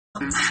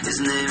His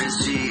name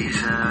is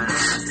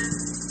Jesus.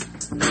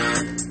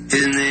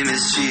 His name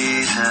is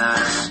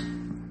Jesus.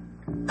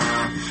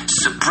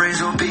 So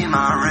praise will be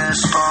my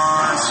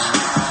response.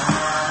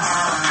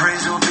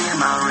 Praise will be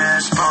my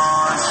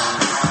response.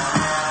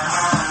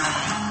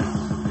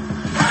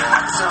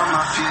 I tell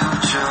my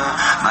future,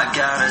 my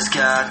God has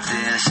got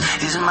this.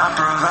 He's my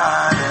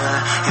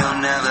provider, he'll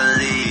never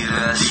leave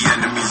us. The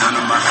enemy's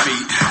under my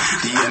feet.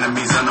 The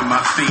enemy's under my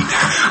feet.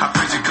 I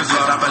preach it cause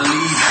Lord I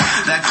believe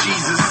that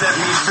Jesus set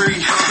me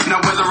free.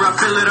 Now whether I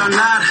feel it or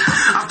not,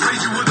 I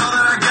praise you with all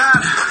that I got.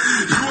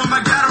 You are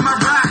my God and my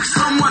rock.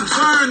 Someone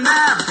turn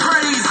that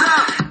praise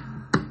up.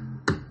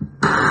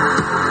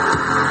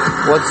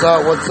 What's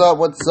up, what's up,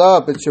 what's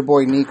up? It's your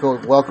boy Nico.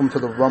 Welcome to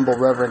the Rumble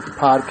Reverend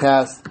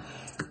Podcast.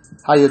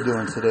 How you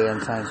doing today,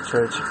 End Times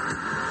Church?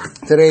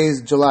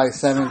 Today's July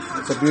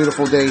 7th. It's a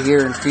beautiful day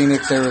here in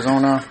Phoenix,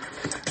 Arizona.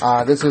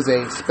 This is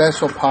a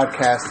special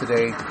podcast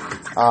today.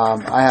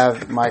 I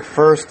have my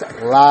first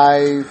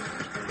live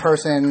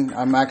person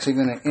I'm actually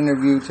going to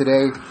interview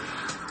today.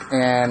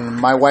 And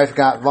my wife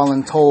got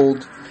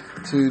voluntold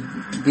to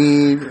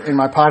be in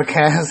my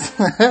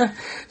podcast.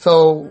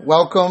 So,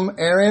 welcome,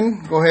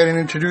 Erin. Go ahead and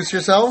introduce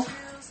yourself.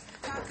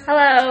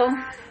 Hello,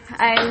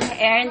 I'm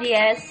Erin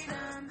Diaz.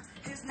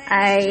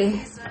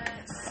 I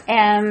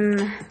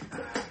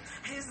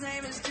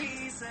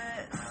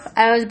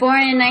was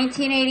born in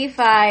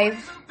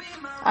 1985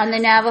 on the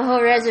Navajo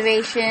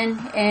Reservation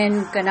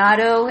in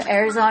Ganado,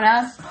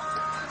 Arizona.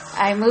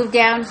 I moved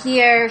down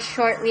here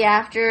shortly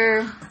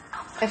after,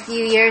 a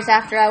few years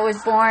after I was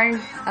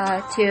born,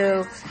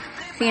 to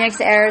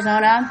Phoenix,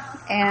 Arizona,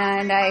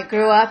 and I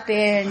grew up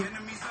in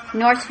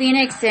North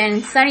Phoenix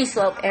and Sunny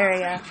Slope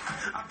area.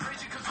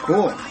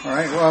 Cool. All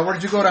right. Well, where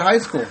did you go to high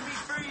school?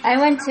 I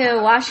went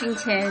to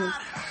Washington,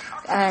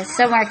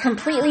 somewhere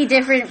completely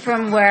different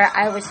from where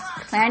I was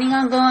planning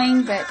on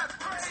going, but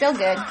still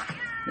good.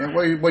 Yeah,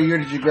 what year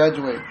did you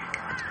graduate?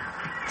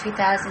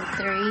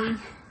 2003.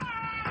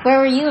 Where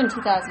were you in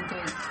 2003?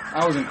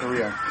 I was in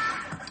Korea.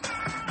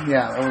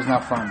 Yeah, that was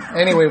not fun.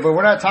 Anyway, but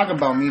we're not talking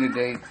about me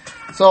today.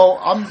 So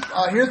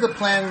here's the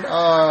plan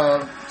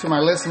to my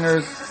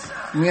listeners.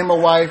 Me and my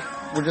wife,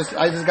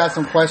 I just got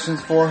some questions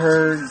for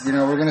her. You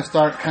know, we're gonna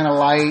start kind of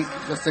light,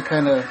 just to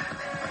kind of,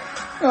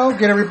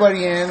 get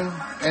everybody in,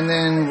 and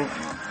then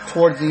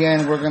towards the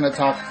end, we're gonna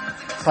talk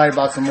probably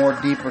about some more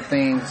deeper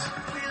things.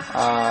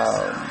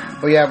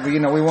 But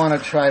we want to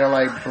try to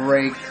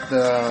break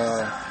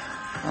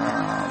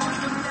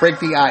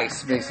the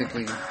ice,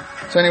 basically.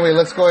 So anyway,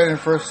 let's go ahead and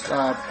first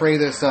pray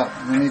this up.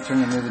 Let me turn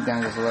the music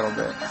down just a little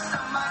bit.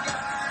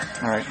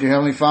 All right, dear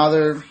Heavenly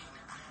Father,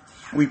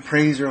 we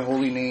praise your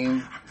holy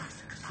name.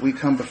 We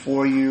come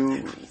before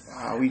you.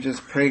 We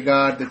just pray,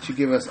 God, that you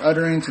give us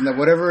utterance and that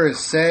whatever is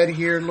said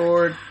here,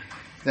 Lord,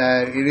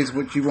 that it is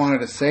what you wanted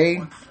to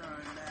say,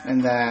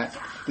 and that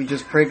we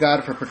just pray,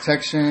 God, for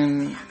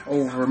protection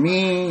over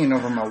me and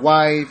over my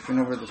wife and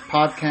over this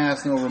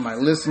podcast and over my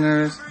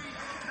listeners.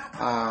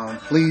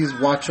 Please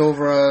watch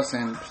over us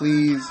and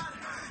please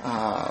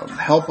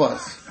help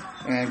us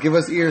and give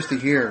us ears to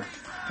hear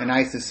and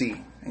eyes to see.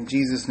 In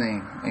Jesus'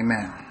 name,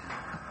 amen.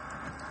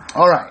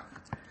 All right.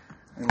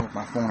 Let me move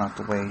my phone out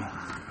the way.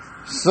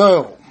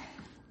 So,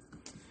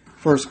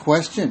 first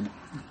question,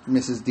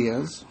 Mrs.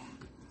 Diaz.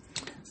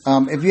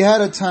 If you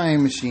had a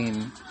time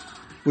machine,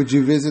 would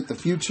you visit the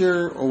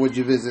future or would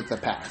you visit the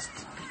past?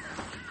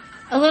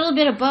 A little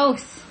bit of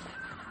both.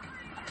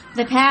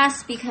 The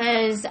past,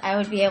 because I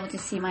would be able to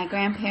see my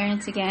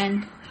grandparents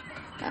again.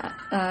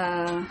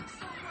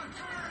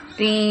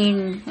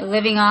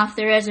 Living off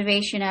the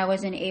reservation, I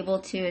wasn't able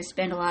to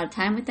spend a lot of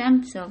time with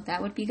them, so that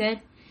would be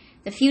good.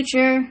 The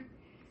future,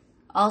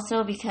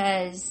 also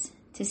because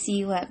to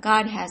see what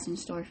God has in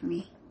store for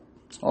me.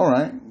 All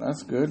right,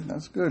 that's good.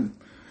 That's good.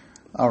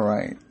 All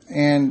right,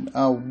 and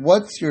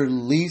what's your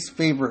least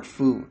favorite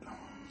food?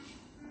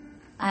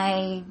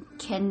 I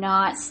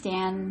cannot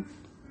stand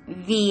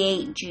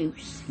V8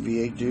 juice.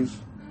 V8 juice?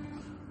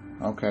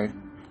 Okay.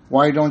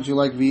 Why don't you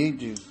like V8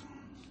 juice?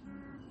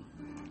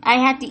 I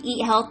had to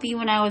eat healthy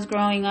when I was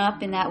growing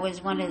up, and that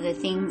was one of the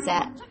things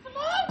that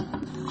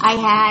I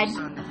had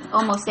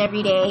almost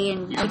every day,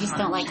 and I just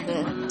don't like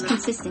the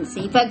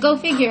consistency. But go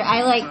figure,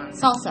 I like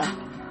salsa.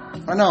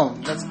 I know,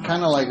 that's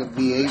kind of like a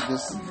V8,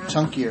 just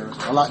chunkier,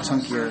 a lot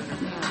chunkier.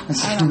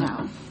 Yeah, I don't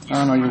know. I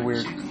don't know, you're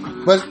weird.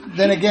 But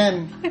then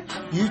again,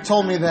 you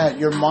told me that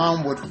your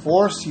mom would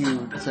force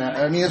you to.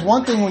 I mean, it's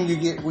one thing when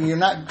you're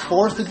not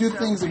forced to do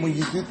things, and when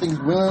you do things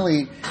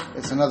willingly,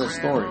 it's another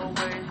story.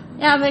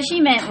 Yeah, but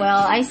she meant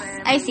well.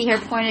 I see her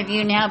point of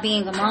view now,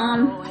 being a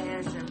mom.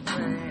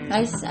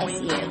 I see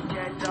it.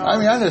 I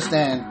mean, I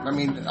understand. I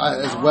mean,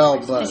 as well,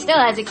 but still,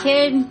 as a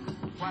kid,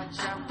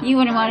 you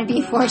wouldn't want to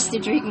be forced to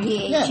drink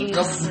V8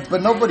 juice. No,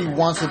 but nobody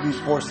wants to be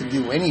forced to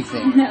do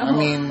anything. No. I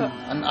mean,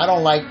 I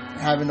don't like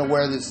having to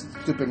wear this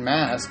stupid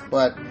mask,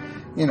 but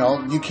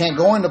you can't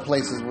go into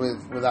places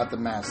without the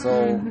mask. So,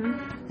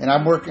 and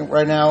I'm working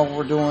right now.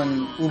 We're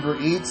doing Uber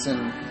Eats,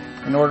 and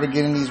in order to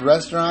get in these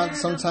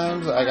restaurants,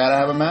 sometimes I gotta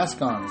have a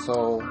mask on.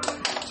 So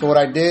what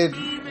I did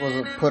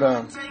was put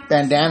a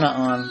bandana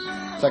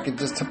on so I could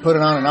just put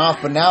it on and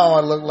off. But now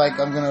I look like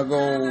I'm gonna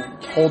go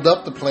hold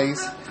up the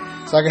place,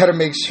 so I got to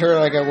make sure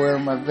like I wear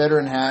my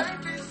veteran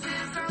hat.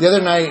 The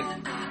other night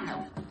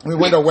we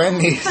went to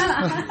Wendy's.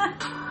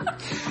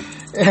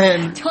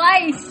 And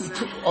twice.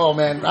 Oh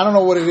man, I don't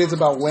know what it is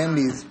about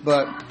Wendy's,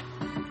 but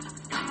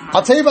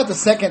I'll tell you about the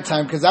second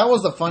time because that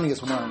was the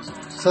funniest one.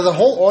 So the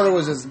whole order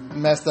was just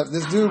messed up.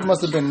 This dude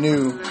must have been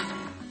new.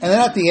 And then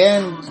at the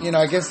end, you know,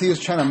 I guess he was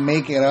trying to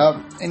make it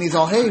up. And he's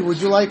all, hey, would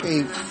you like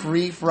a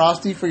free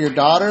Frosty for your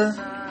daughter?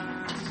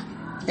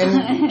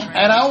 And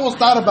I almost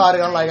thought about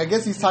it. I'm like, I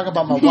guess he's talking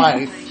about my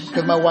wife.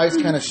 Because my wife's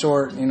kind of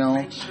short, you know.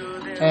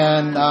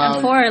 And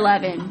I'm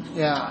 4'11".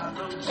 Yeah.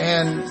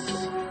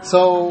 And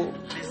so...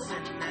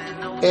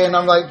 And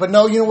I'm like, but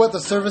no, you know what? The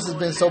service has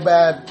been so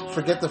bad.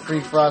 Forget the free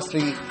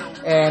Frosty.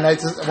 And I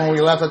just, when we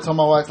left, I told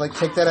my wife, like,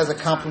 take that as a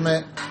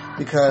compliment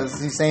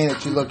because he's saying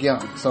that you look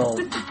young. So,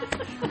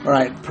 all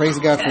right, praise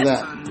God for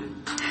that.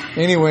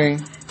 Anyway,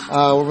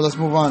 let's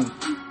move on.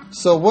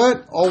 So,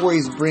 what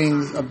always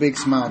brings a big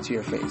smile to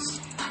your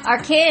face? Our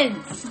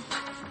kids,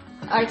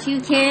 our 2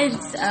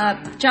 kids,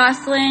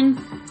 Jocelyn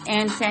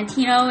and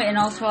Santino, and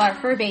also our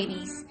fur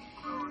babies.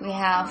 We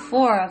have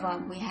 4 of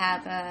them. We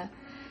have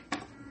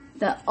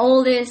the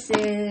oldest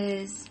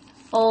is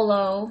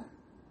Olo,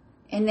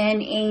 and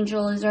then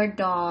Angel is our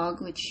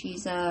dog, which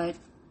she's a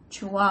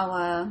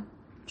Chihuahua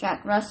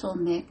Jack Russell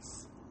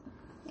mix,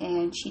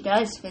 and she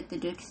does fit the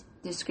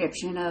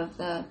description of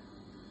the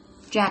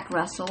Jack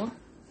Russell.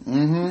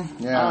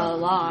 Mm-hmm. Yeah. A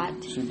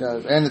lot. She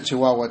does, and the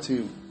Chihuahua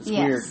too. It's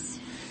weird. Yes.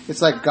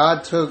 It's like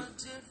God took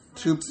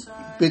 2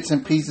 bits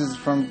and pieces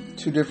from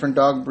 2 different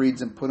dog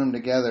breeds and put them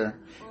together,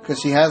 because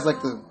she has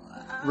like the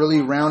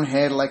really round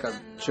head like a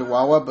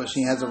Chihuahua, but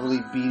she has a really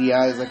beady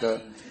eyes like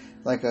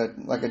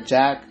a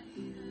Jack.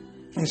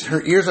 And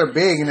her ears are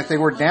big, and if they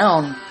were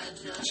down,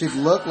 she'd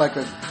look like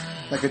a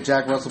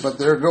Jack Russell, but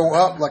they'll go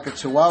up like a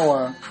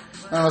Chihuahua.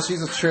 I don't know,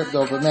 she's a trip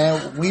though. But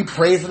man, we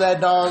prayed for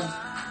that dog.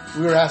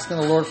 We were asking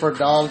the Lord for a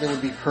dog that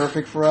would be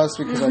perfect for us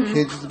because our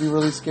kids used to be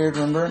really scared.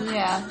 Remember?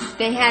 Yeah,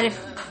 they had a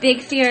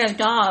big fear of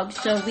dogs,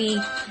 so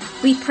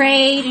we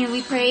prayed and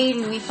we prayed,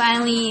 and we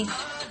finally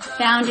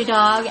found a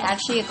dog.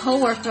 Actually, a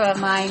coworker of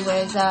mine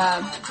was,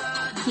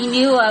 he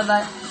knew of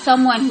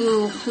someone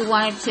who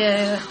wanted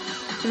to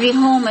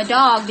rehome a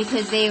dog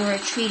because they were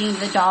treating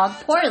the dog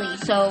poorly.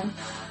 So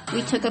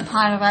we took it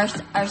upon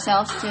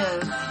ourselves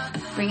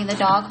to bring the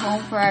dog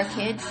home for our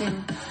kids,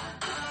 and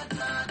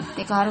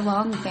they got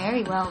along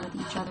very well with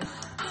each other.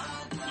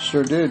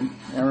 Sure did.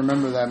 I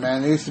remember that,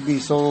 man. It used to be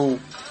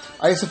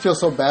I used to feel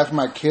so bad for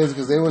my kids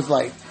because it was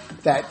like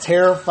that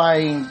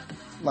terrifying,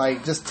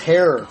 like just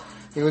terror.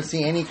 They would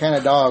see any kind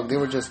of dog. They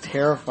were just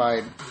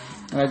terrified.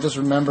 And I just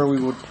remember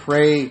we would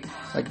pray,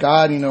 like,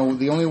 God, you know,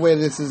 the only way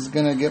this is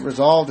going to get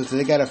resolved is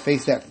they got to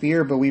face that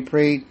fear. But we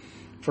prayed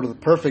for the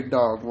perfect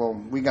dog. Well,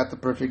 we got the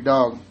perfect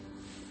dog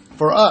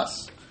for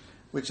us,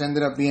 which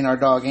ended up being our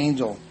dog,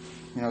 Angel.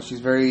 You know, she's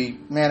very,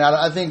 man,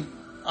 I think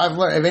I've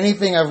learned, if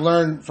anything, I've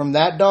learned from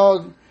that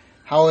dog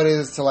how it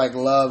is to, like,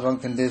 love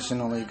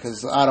unconditionally.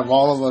 Because out of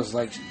all of us,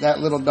 like, that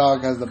little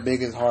dog has the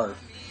biggest heart.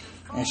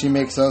 And she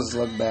makes us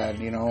look bad,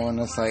 you know, and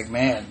it's like,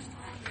 man,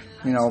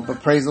 you know,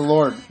 but praise the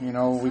Lord, you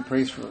know, we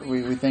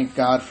thank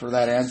God for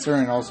that answer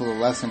and also the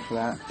lesson for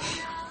that.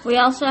 We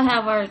also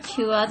have our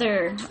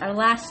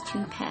last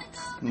 2 pets,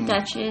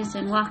 Duchess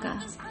and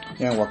Waka.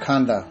 Yeah,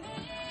 Wakanda.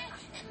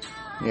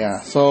 Yeah,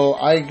 so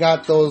I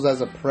got those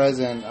as a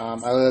present.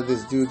 I led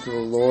this dude to the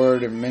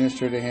Lord and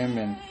ministered to him,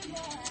 and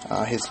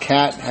his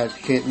cat had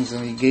kittens,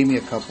 and he gave me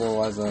a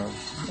couple as a,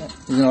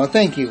 you know, a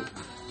thank you.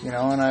 You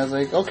know, and I was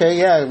like, okay,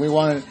 yeah, we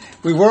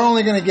were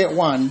only going to get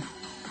 1,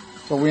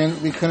 but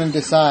we couldn't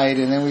decide,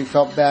 and then we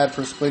felt bad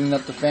for splitting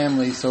up the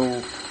family,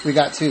 so we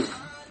got 2.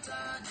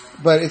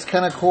 But it's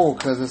kind of cool,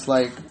 because it's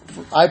like,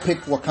 I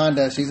picked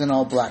Wakanda, she's an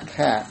all-black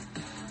cat,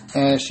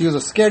 and she was a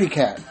scaredy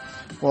cat.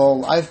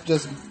 Well, I've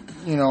just,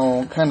 you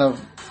know, kind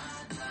of,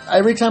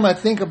 every time I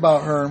think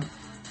about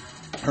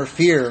her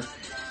fear,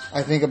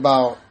 I think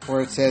about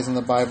where it says in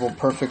the Bible,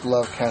 perfect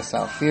love casts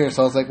out fear.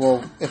 So I was like,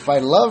 well, if I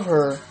love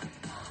her,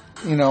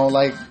 you know,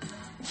 like,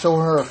 show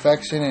her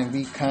affection and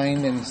be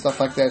kind and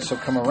stuff like that, she'll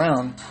come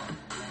around.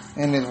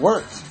 And it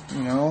worked,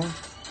 you know.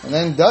 And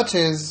then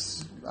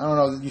Duchess, I don't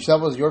know, that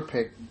was your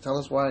pick. Tell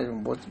us why.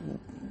 What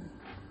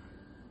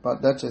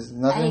about Duchess?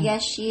 Nothing? I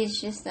guess she's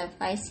just a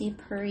feisty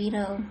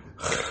burrito.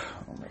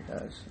 Oh my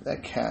gosh.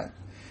 That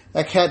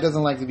cat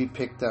doesn't like to be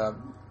picked up.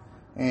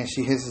 And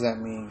she hisses at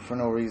me for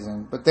no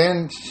reason. But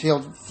then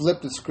she'll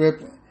flip the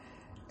script,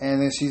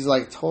 and then she's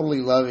like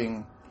totally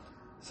loving.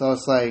 So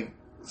it's like,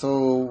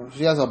 so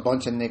she has a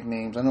bunch of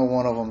nicknames. I know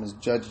one of them is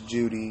Judge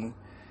Judy,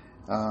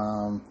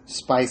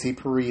 Spicy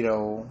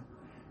Burrito,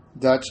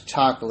 Dutch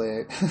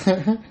Chocolate,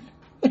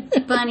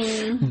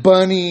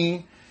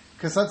 Bunny.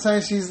 Because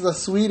sometimes she's the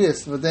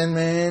sweetest, but then,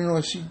 man,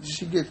 when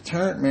she gets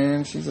turned,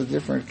 man, she's a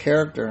different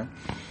character.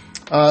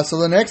 So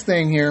the next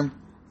thing here,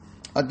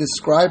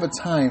 describe a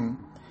time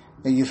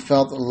that you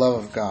felt the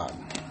love of God.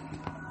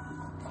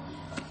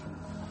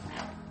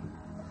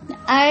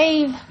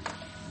 I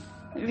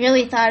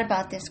really thought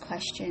about this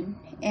question,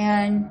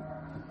 and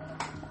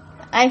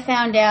I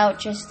found out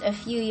just a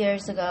few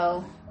years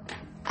ago.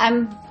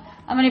 I'm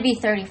going to be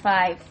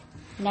 35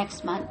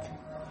 next month,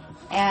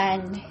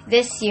 and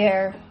this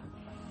year,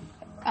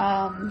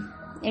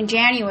 in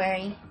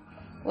January,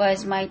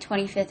 was my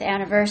 25th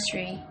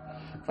anniversary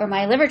for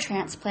my liver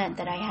transplant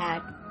that I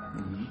had.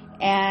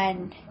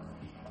 And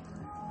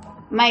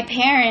my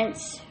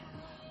parents,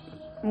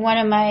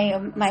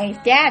 my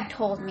dad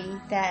told me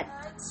that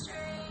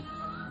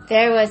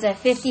there was a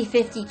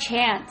 50-50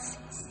 chance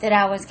that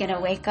I was going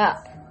to wake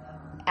up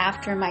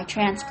after my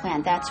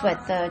transplant. That's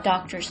what the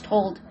doctors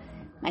told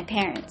my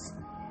parents.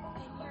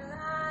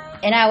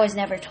 And I was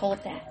never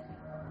told that.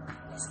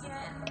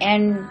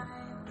 And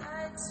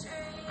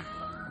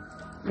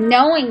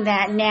knowing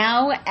that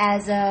now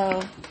as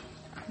a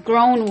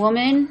grown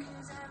woman,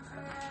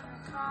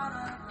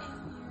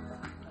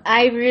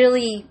 I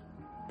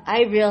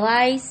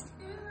realized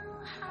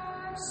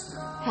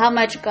how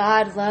much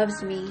God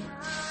loves me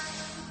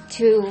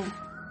to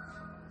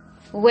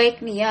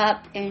wake me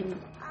up and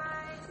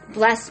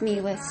bless me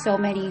with so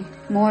many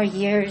more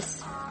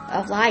years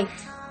of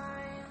life.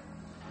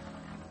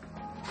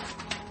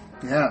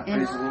 Yeah, And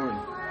praise the Lord.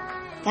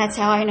 that's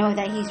how I know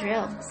that He's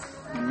real.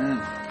 Amen.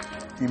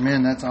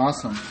 Amen. That's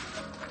awesome.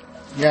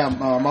 Yeah,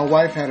 my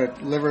wife had a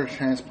liver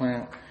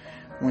transplant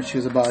when she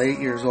was about 8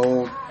 years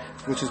old,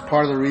 which is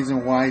part of the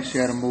reason why she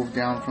had to move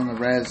down from the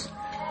res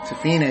to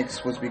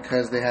Phoenix, was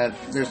because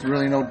there's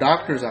really no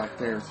doctors out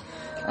there.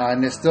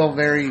 And it's still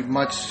very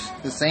much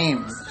the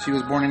same. She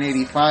was born in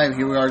 85.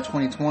 Here we are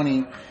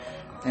 2020.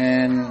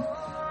 And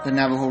the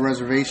Navajo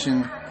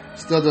Reservation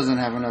still doesn't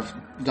have enough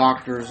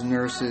doctors,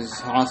 nurses,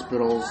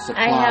 hospitals,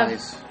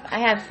 supplies. I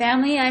have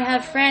family, I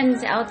have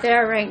friends out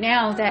there right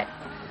now that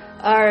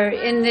are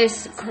in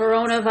this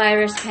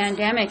coronavirus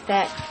pandemic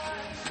that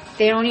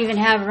they don't even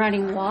have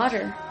running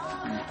water.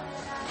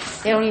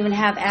 They don't even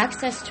have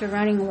access to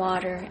running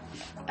water.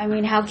 I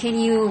mean, how can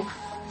you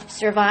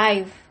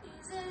survive?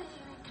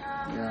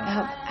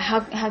 Yeah.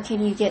 How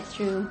can you get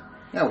through?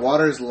 Yeah,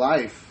 water is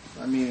life.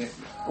 I mean,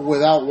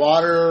 without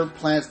water,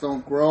 plants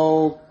don't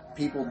grow,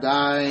 people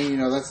die.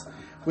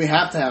 We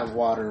have to have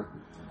water.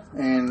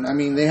 And, I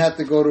mean, they have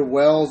to go to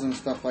wells and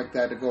stuff like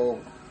that to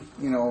go,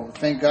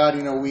 thank God,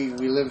 we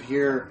live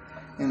here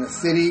in the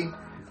city.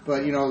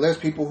 But, there's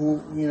people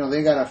who,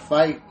 they got to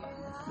fight,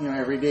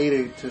 every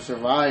day to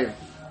survive.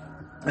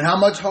 And how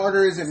much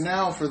harder is it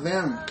now for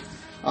them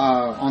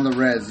on the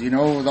res,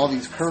 with all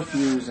these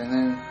curfews and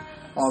then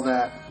all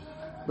that.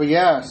 But,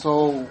 yeah,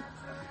 so...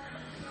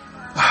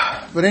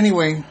 But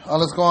anyway,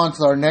 let's go on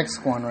to our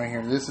next one right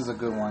here. This is a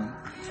good one.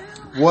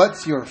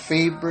 What's your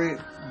favorite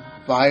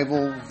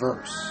Bible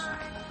verse?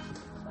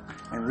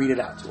 And read it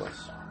out to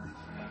us.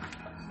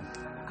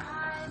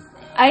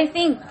 I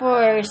think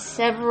for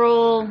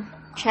several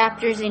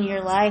chapters in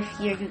your life,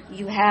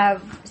 you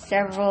have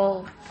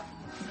several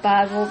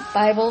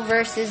Bible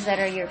verses that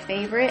are your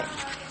favorite.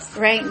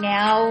 Right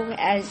now,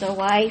 as a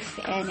wife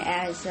and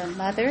as a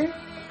mother,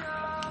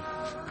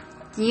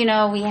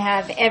 we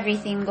have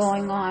everything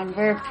going on.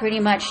 We're pretty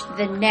much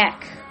the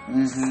neck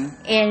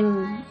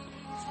in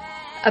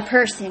a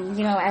person,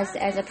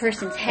 as a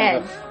person's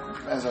head.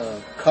 As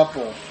a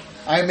couple.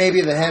 I may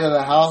be the head of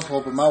the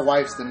household, but my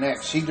wife's the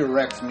neck. She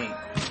directs me.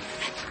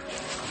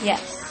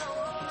 Yes.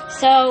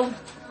 So,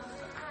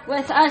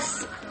 with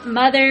us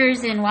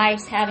mothers and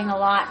wives having a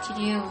lot to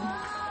do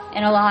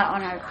and a lot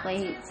on our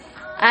plates,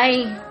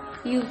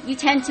 you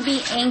tend to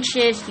be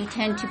anxious, you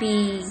tend to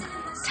be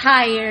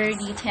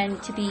tired, you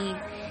tend to be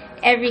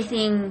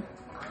everything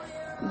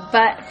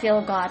but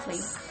feel godly.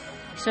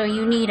 So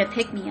you need a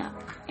pick-me-up.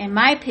 And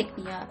my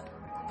pick-me-up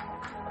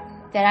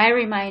that I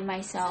remind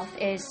myself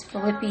is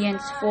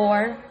Philippians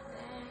 4,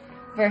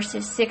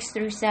 verses 6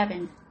 through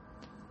 7.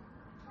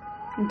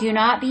 Do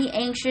not be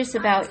anxious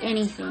about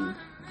anything,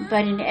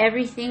 but in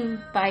everything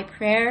by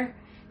prayer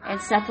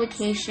and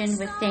supplication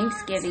with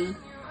thanksgiving,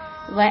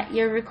 let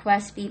your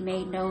requests be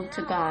made known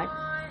to God.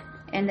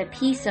 And the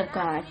peace of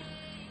God,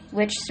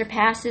 which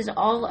surpasses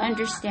all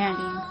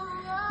understanding,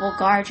 will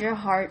guard your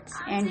hearts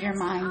and your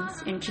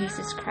minds in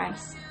Jesus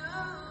Christ.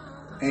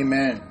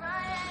 Amen.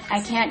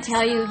 I can't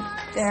tell you,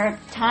 there are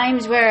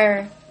times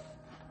where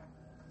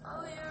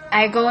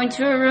I go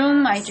into a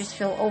room, I just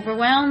feel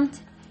overwhelmed,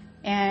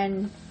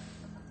 and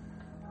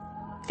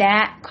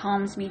that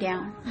calms me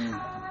down.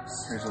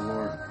 Praise the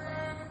Lord.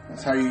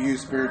 That's how you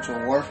use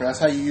spiritual warfare. That's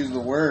how you use the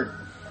word.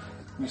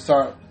 You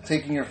start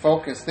taking your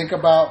focus. Think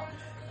about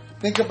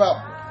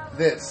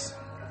this.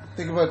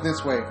 Think about it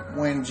this way.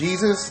 When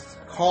Jesus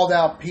called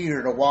out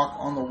Peter to walk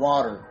on the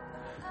water,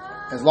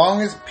 as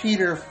long as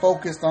Peter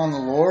focused on the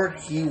Lord,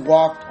 he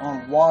walked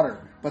on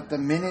water. But the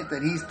minute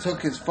that he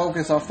took his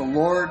focus off the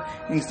Lord,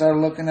 and he started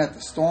looking at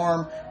the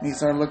storm, and he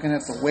started looking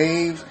at the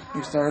waves,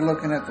 he started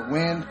looking at the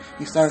wind,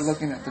 he started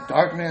looking at the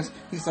darkness,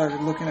 he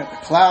started looking at the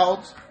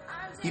clouds,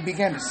 he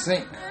began to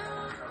sink.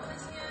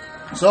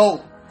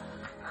 So,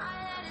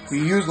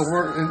 we use the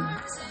word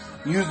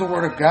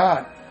of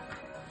God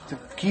to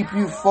keep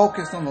you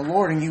focused on the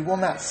Lord, and you will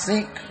not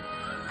sink.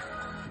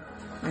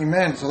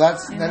 Amen. So that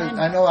is,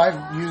 I know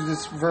I've used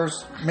this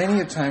verse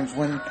many a times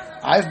when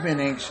I've been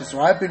anxious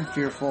or I've been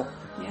fearful.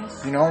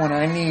 Yes. You know, when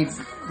I need,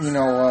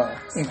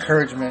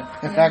 encouragement.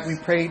 In fact, we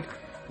prayed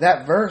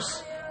that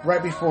verse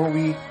right before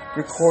we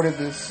recorded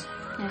this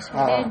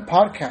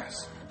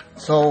podcast.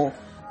 So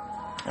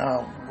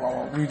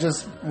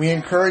we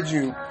encourage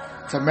you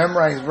to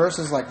memorize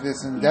verses like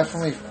this, and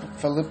definitely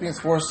Philippians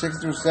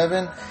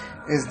 4:6-7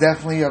 is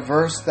definitely a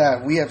verse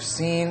that we have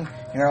seen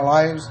in our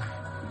lives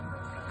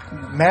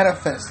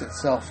manifest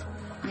itself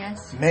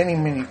many,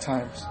 many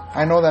times.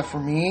 I know that for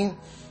me,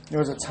 there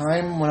was a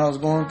time when I was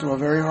going through a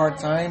very hard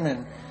time,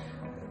 and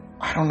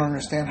I don't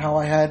understand how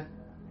I had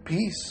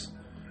peace.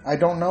 I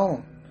don't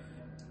know.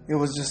 It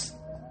was just,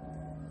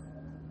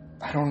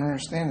 I don't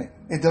understand it.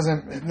 It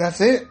doesn't,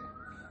 that's it.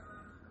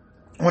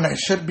 When I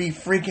should be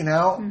freaking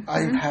out,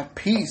 I have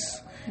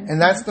peace. And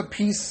that's the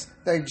peace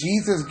that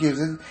Jesus gives.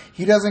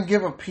 He doesn't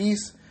give a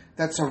peace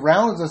that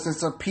surrounds us.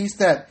 It's a peace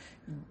that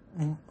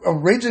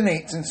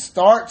originates and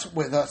starts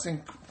with us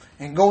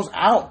and goes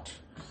out.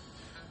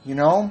 You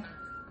know?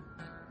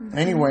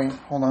 Anyway,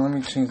 hold on. Let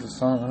me change the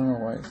song. I don't know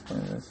why it's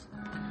doing this.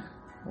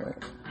 Wait.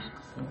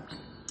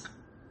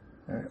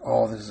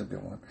 Oh, this is a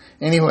good one.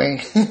 Anyway.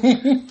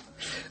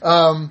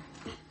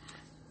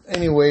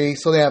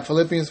 So they have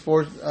Philippians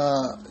 4,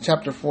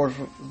 chapter 4,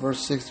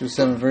 verse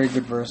 6-7. Very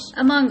good verse.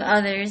 Among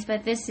others,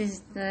 but this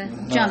is the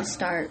jump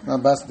start. No,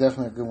 that's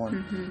definitely a good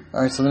one.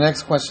 All right, so the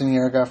next question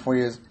here I got for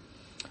you is,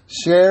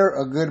 share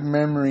a good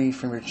memory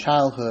from your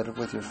childhood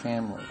with your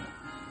family.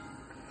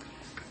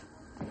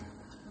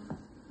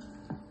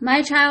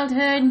 My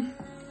childhood,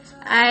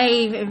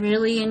 I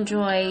really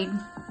enjoyed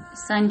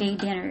Sunday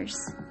dinners.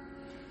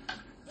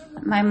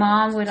 My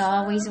mom would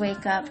always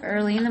wake up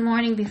early in the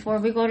morning before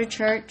we go to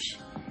church.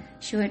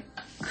 She would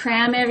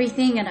cram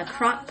everything in a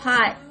crock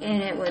pot,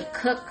 and it would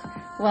cook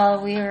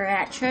while we were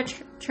at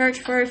church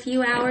for a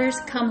few hours.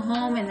 Come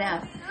home, and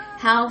the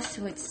house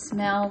would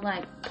smell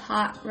like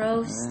pot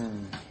roast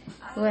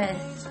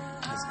with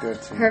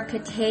her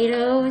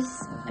potatoes,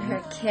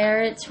 her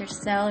carrots, her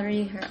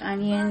celery, her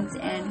onions,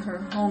 and her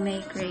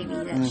homemade gravy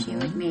that she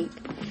would make.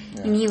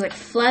 Yeah. And you would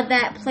flood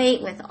that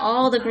plate with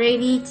all the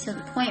gravy to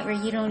the point where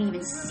you don't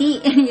even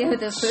see any of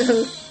the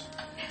food.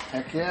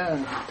 Heck yeah.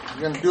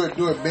 You're going to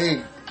do it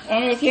big.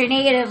 And if you're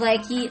negative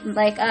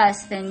like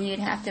us, then you'd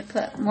have to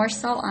put more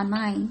salt on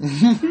mine.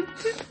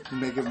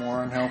 Make it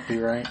more unhealthy,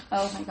 right?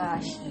 Oh my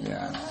gosh.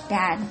 Yeah.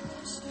 Dad,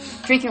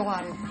 drink your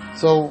water.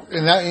 So,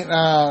 did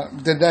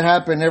that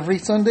happen every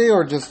Sunday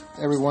or just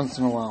every once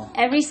in a while?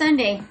 Every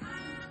Sunday.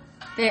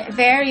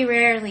 Very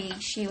rarely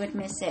she would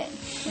miss it.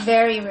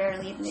 Very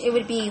rarely. It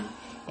would be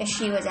if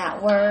she was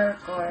at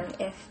work or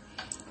if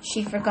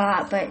she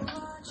forgot. But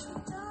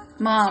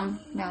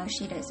Mom, no,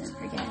 she doesn't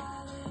forget.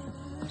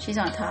 She's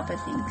on top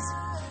of things.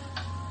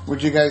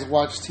 Would you guys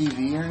watch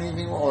TV or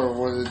anything? Or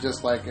was it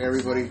just like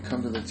everybody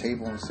come to the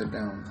table and sit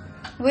down?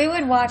 We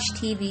would watch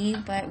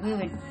TV, but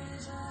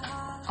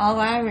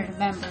all I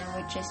remember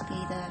would just be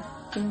the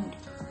food.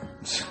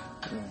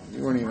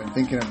 You weren't even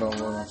thinking about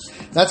what else.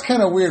 That's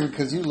kind of weird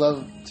because you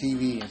love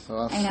TV.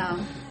 So I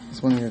know.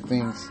 It's one of your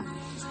things.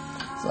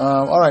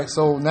 Alright,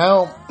 so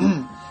now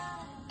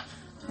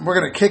we're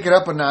going to kick it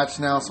up a notch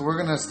now. So we're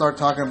going to start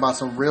talking about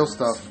some real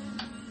stuff.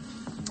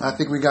 I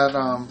think we got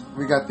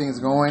things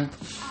going.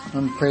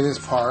 Let me pray this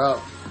part up.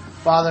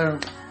 Father,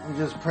 we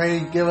just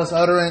pray, give us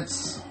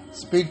utterance,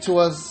 speak to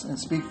us and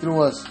speak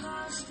through us,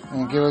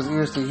 and give us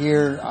ears to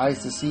hear,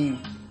 eyes to see. In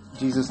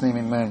Jesus' name,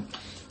 amen.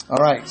 All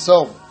right,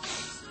 so,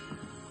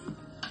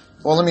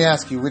 let me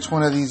ask you, which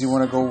one of these you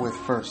want to go with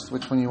first?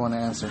 Which one you want to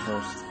answer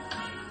first?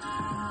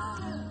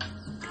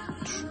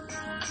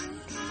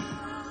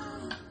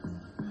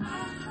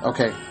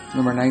 Okay,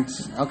 number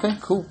 19. Okay,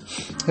 cool.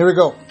 Here we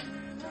go.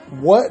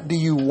 What do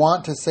you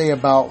want to say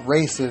about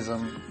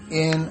racism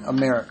in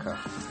America?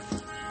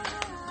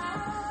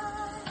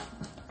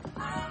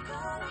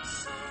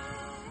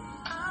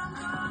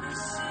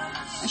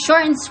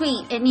 Short and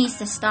sweet, it needs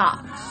to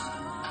stop.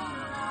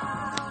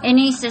 It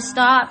needs to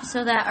stop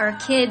so that our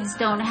kids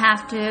don't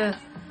have to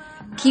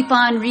keep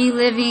on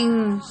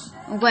reliving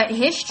what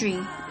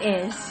history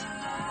is.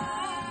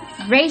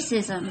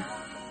 Racism.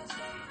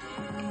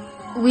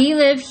 We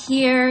live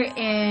here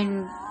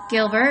in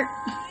Gilbert,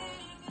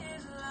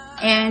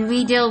 and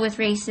we deal with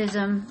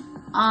racism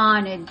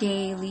on a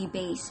daily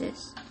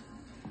basis.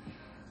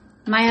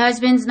 My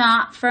husband's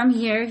not from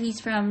here.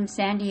 He's from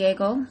San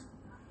Diego.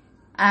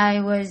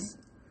 I was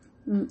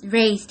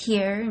raised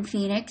here in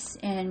Phoenix,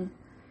 and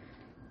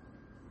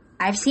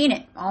I've seen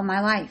it all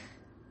my life.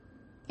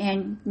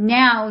 And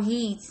now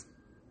he's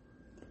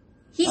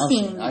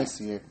seeing it. I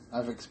see it.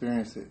 I've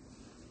experienced it.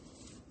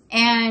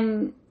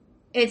 And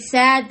it's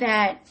sad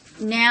that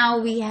now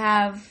we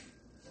have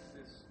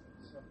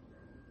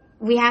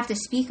to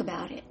speak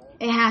about it.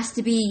 It has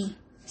to be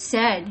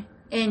said.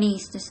 It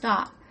needs to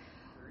stop.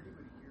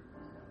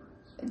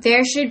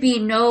 There should be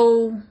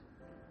no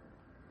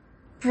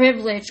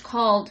privilege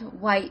called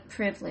white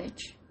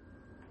privilege.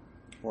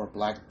 or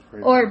black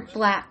privilege. Or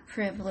black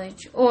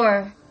privilege,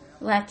 or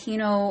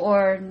Latino,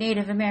 or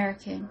Native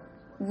American.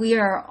 We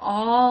are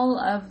all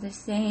of the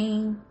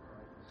same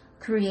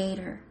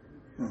Creator.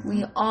 Mm-hmm.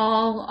 We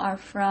all are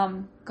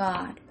from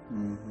God.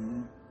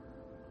 Mm-hmm.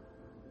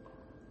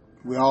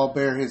 We all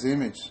bear His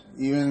image.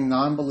 Even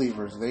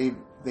non-believers, they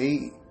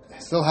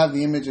still have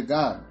the image of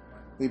God.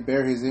 They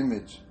bear His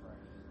image.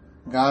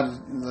 God,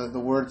 the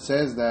Word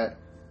says that,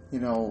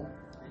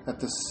 that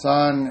the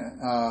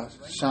sun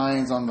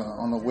shines on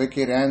the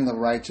wicked and the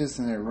righteous,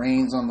 and it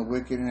rains on the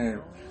wicked and it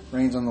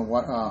rains on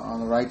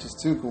the righteous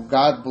too.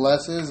 God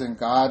blesses and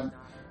God,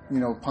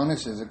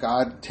 punishes.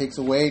 God takes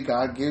away.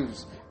 God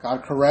gives.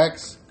 God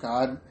corrects.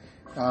 God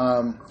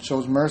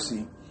shows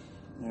mercy.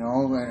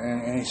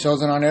 And He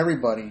shows it on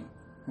everybody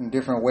in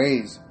different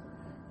ways.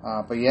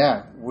 But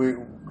yeah,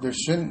 there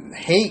shouldn't.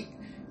 Hate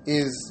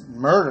is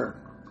murder.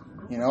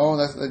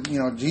 That's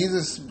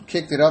Jesus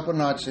kicked it up a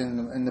notch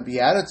in the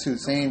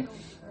Beatitudes, saying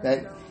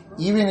that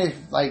even if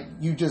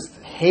you just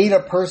hate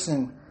a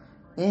person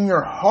in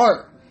your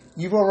heart,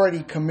 you've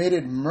already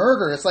committed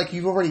murder. It's like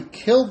you've already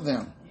killed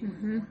them.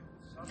 Mm-hmm.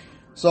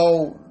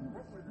 So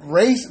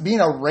being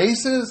a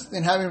racist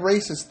and having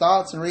racist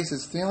thoughts and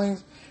racist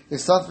feelings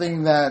is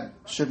something that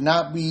should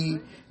not be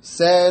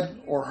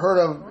said or heard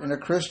of in a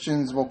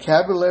Christian's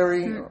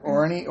vocabulary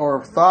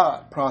or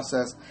thought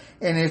process.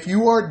 And if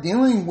you are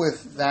dealing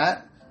with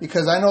that,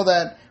 because I know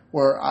that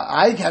where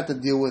I have to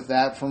deal with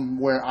that from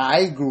where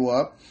I grew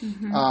up,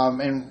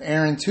 mm-hmm. And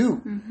Aaron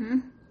too, mm-hmm.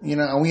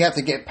 And we have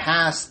to get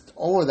past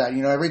over that.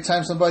 Every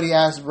time somebody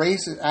acts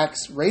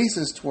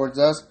racist towards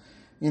us,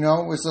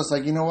 it's just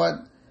like, what?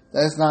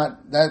 That's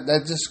not,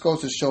 that just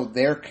goes to show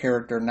their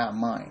character, not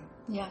mine.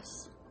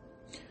 Yes.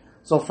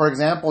 So, for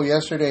example,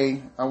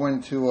 yesterday I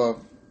went to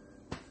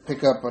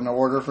pick up an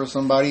order for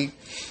somebody.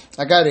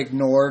 I got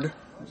ignored.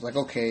 I was like,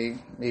 okay,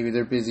 maybe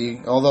they're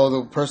busy.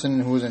 Although the person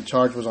who was in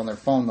charge was on their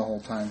phone the whole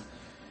time.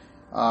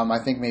 I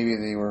think maybe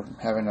they were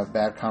having a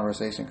bad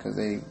conversation because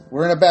they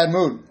were in a bad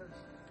mood.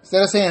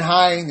 Instead of saying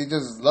hi, they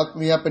just looked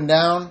me up and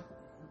down,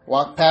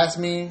 walked past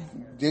me,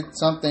 did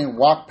something,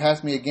 walked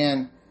past me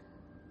again.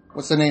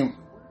 What's the name?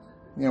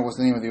 What's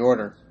the name of the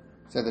order?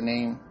 Said the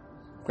name,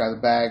 grabbed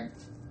the bag,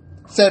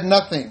 said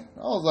nothing.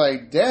 I was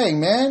like, dang,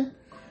 man.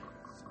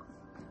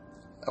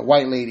 A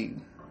white lady,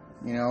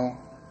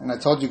 and I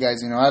told you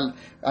guys,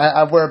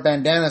 I wear a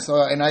bandana,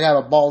 and I got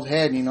a bald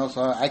head,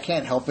 so I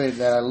can't help it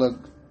that I look,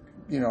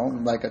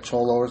 like a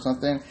cholo or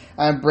something.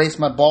 I embrace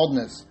my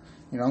baldness.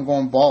 I'm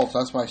going bald, so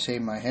that's why I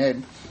shave my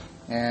head.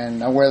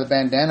 And I wear the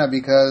bandana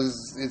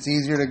because it's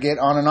easier to get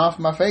on and off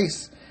my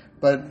face.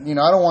 But, I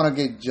don't want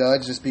to get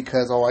judged just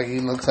because, he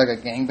looks like a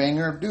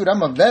gangbanger. Dude,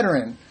 I'm a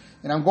veteran.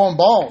 And I'm going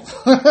bald.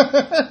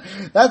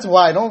 That's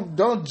why.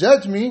 Don't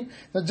judge me.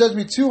 Don't judge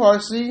me too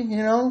harshly,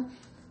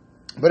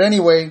 But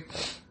anyway,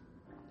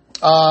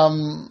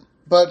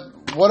 but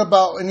what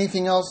about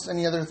anything else?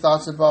 Any other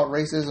thoughts about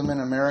racism in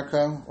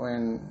America?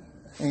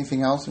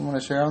 Anything else you want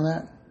to share on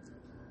that?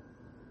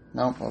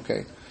 No?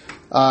 Okay.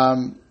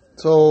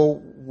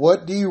 So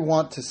what do you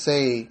want to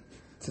say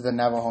to the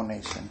Navajo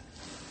Nation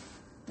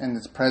and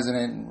its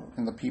president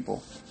and the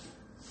people?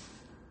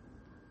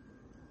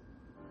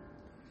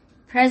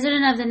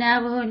 President of the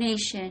Navajo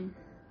Nation,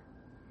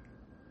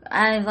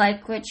 I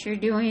like what you're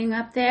doing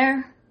up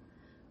there.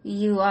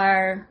 You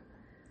are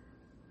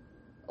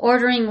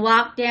ordering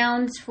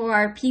lockdowns for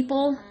our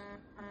people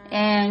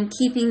and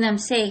keeping them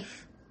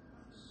safe.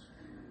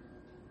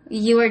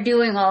 You are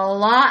doing a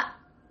lot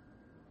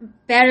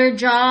better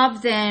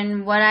job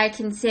than what I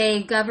can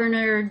say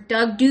Governor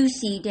Doug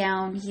Ducey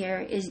down here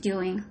is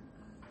doing.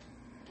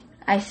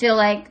 I feel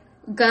like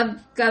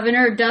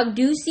Governor Doug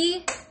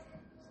Ducey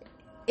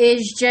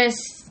is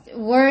just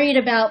worried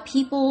about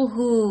people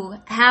who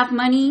have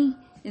money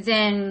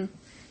than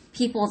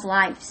people's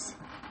lives.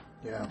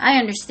 Yeah. I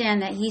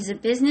understand that he's a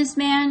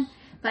businessman,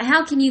 but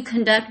how can you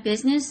conduct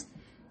business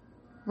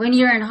when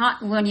you're in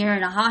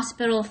a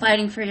hospital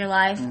fighting for your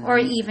life, mm-hmm. or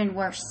even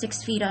worse,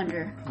 6 feet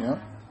under?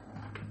 Yep.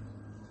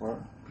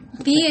 Well,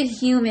 be a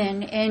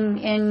human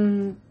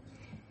and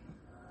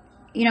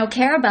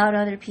care about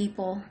other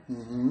people.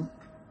 Mm-hmm.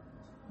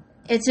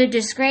 It's a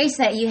disgrace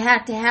that you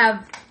have to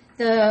have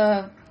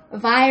the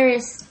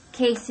virus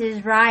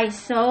cases rise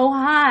so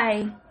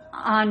high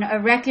on a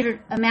record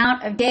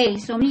amount of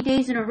days, so many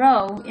days in a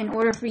row, in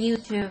order for you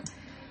to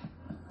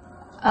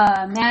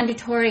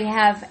mandatory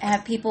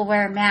have people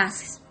wear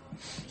masks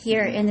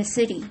here in the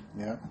city.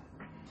 Yeah.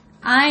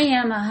 I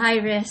am a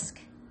high-risk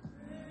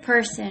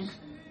person,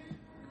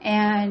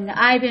 and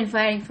I've been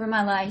fighting for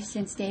my life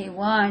since day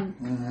one.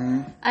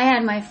 Mm-hmm. I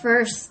had my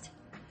first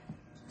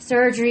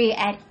surgery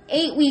at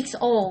 8 weeks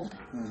old.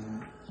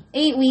 Mm-hmm.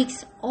 8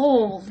 weeks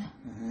old.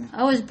 Mm-hmm.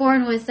 I was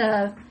born with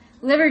a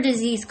liver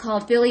disease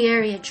called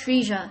biliary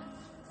atresia.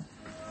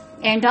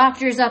 And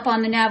doctors up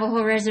on the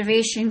Navajo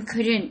reservation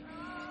couldn't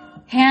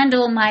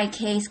handle my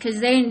case because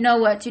they didn't know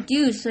what to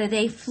do, so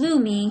they flew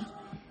me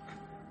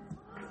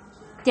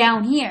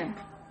down here.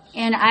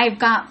 And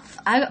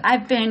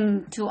I've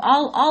been to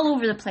all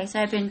over the place.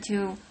 I've been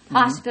to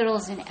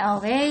hospitals in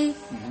LA.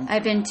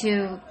 I've been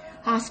to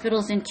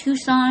hospitals in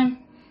Tucson,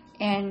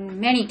 and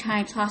many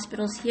times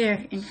hospitals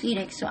here in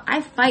Phoenix. So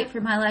I fight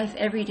for my life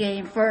every day.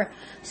 And for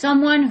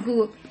someone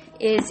who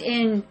is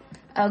in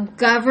a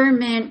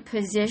government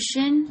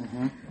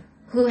position,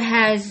 who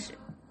has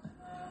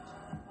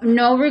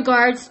no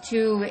regards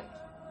to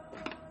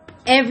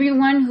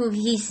everyone who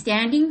he's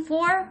standing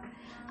for,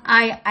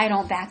 I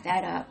don't back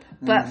that up.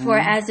 But for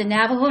as a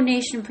Navajo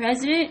Nation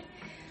president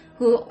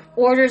who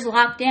orders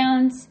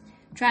lockdowns,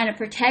 trying to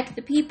protect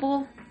the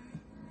people,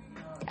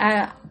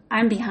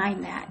 I'm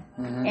behind that.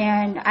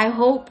 And I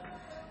hope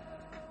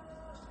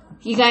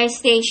you guys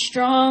stay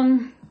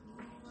strong,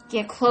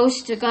 get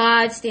close to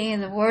God, stay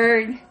in the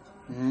Word,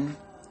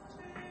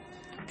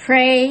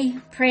 pray,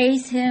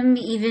 praise Him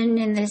even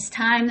in this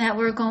time that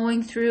we're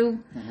going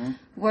through.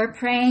 We're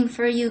praying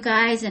for you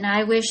guys, and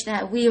I wish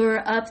that we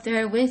were up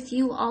there with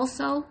you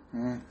also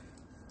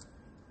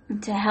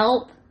to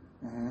help.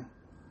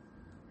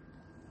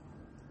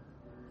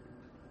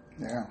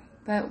 Yeah.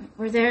 But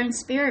we're there in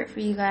spirit for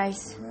you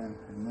guys.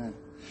 Amen.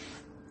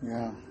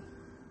 Yeah.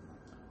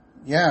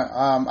 Yeah,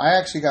 I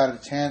actually got a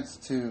chance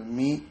to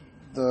meet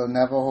the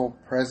Navajo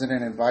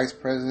president and vice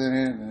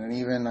president, and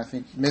even, I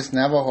think, Miss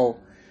Navajo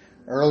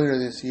earlier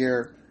this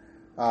year.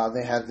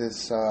 They had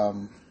this, I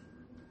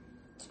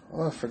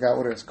forgot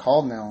what it's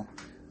called now.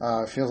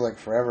 It feels like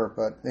forever,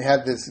 but they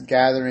had this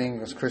gathering.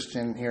 It was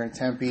Christian here in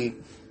Tempe,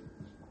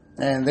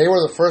 and they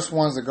were the first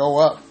ones to go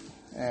up,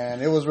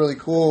 and it was really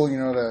cool,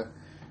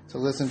 to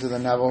listen to the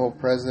Navajo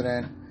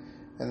president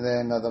and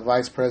then the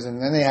vice president.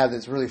 And then they had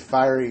this really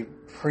fiery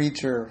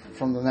preacher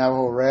from the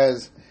Navajo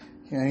Res,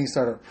 and he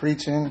started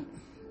preaching,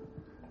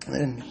 and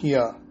then he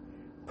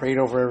prayed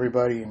over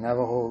everybody in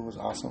Navajo. It was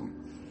awesome.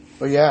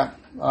 But yeah,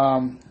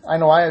 I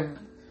know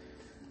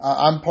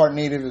I'm part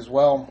Native as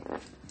well,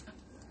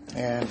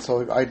 and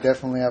so I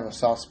definitely have a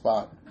soft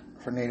spot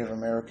for Native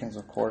Americans,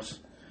 of course.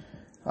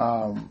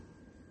 But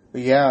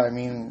yeah, I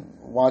mean,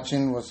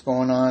 watching what's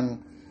going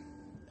on,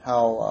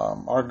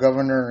 how our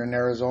governor in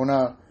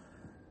Arizona,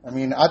 I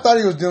mean, I thought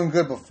he was doing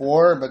good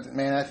before, but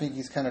man, I think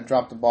he's kind of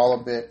dropped the ball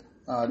a bit.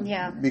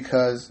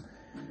 Because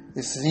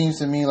it seems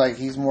to me like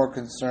he's more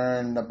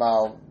concerned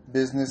about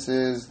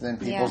businesses than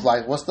people's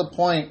lives. What's the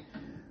point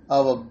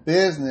of a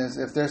business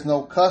if there's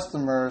no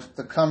customers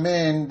to come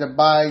in to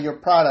buy your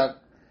product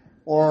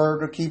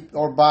or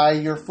buy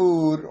your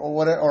food or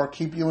whatever, or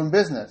keep you in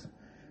business?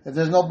 If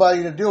there's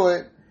nobody to do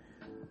it,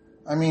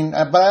 I mean,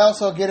 but I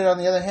also get it on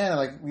the other hand,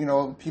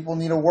 like, people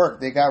need to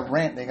work. They got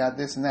rent, they got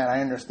this and that.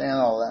 I understand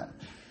all that,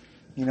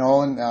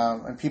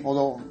 and people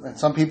don't, and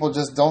some people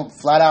just don't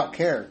flat out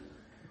care.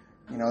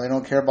 They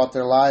don't care about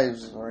their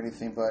lives or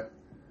anything. But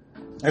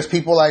there's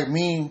people like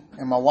me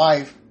and my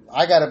wife.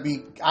 I have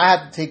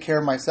to take care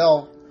of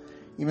myself,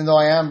 even though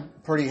I am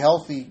pretty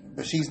healthy,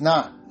 but she's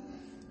not.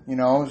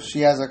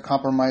 She has a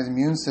compromised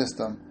immune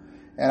system.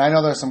 And I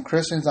know there's some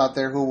Christians out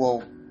there who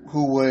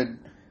would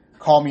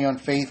call me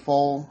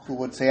unfaithful, who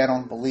would say I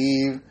don't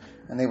believe,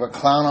 and they would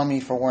clown on me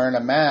for wearing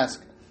a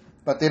mask.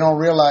 But they don't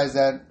realize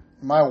that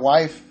my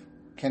wife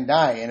can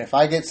die. And if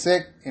I get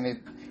sick, and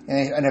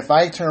if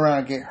I turn around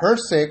and get her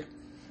sick,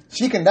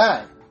 she can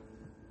die.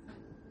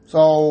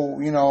 So,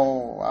 we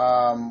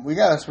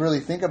got to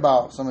really think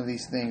about some of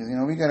these things.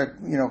 We got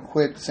to,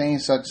 quit saying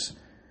such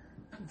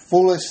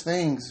foolish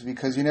things,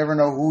 because you never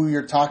know who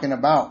you're talking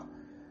about,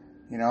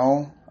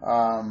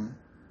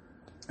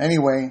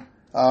 Anyway,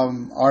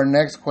 our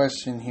next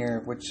question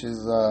here, which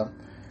is,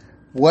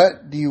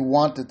 what do you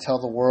want to tell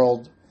the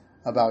world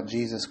about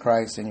Jesus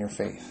Christ and your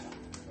faith?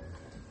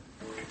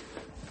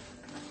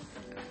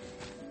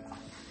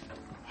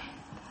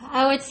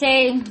 I would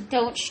say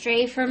don't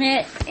stray from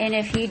it, and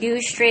if you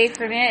do stray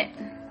from it,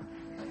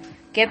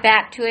 get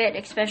back to it,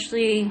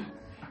 especially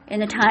in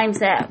the times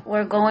that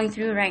we're going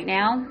through right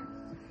now.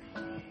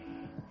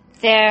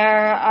 There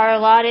are a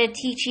lot of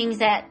teachings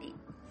that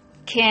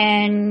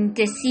can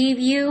deceive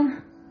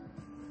you,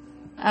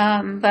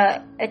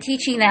 but a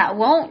teaching that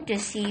won't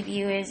deceive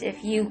you is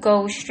if you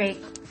go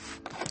straight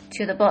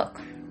to the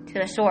book, to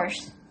the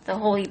source, the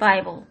Holy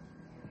Bible.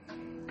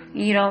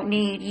 You don't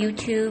need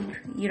YouTube.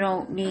 You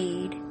don't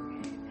need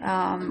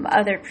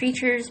other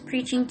preachers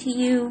preaching to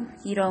you.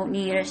 You don't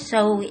need to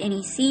sow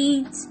any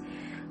seeds.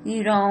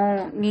 You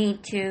don't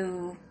need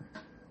to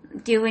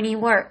do any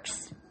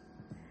works.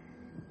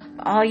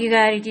 All you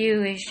got to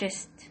do is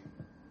just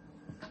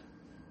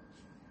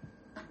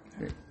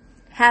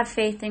have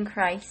faith in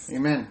Christ.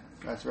 Amen.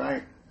 That's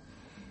right.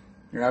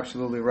 You're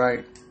absolutely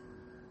right.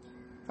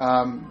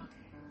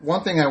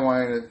 One thing I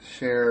wanted to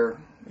share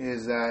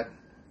is that,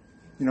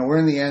 we're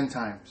in the end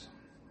times.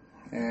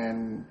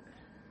 And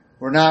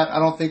I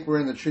don't think we're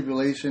in the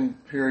tribulation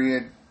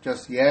period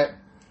just yet.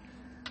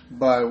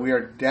 But we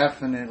are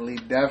definitely,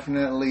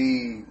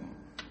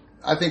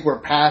 I think we're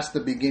past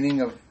the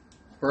beginning of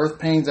birth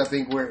pains. I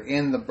think we're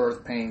in the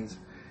birth pains.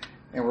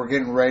 And we're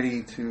getting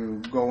ready to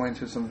go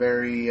into some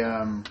very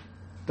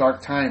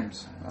dark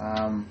times.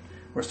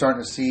 We're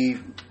starting to see,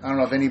 I don't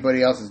know if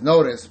anybody else has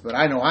noticed, but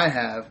I know I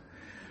have,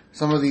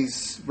 some of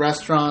these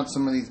restaurants,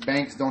 some of these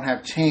banks don't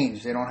have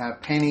change. They don't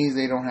have pennies.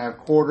 They don't have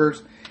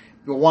quarters.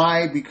 But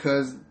why?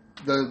 Because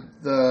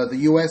the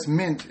U.S.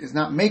 Mint is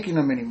not making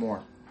them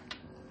anymore.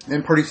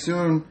 Then pretty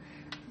soon,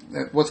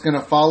 what's going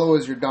to follow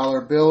is your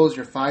dollar bills,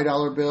 your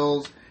 $5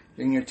 bills,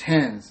 and your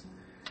tens.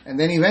 And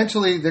then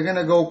eventually, they're going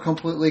to go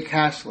completely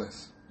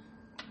cashless.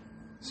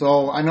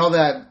 So I know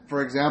that,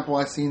 for example,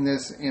 I've seen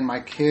this in my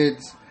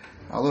kids'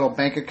 a little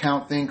bank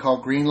account thing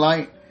called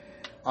Greenlight.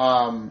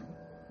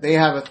 They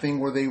have a thing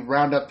where they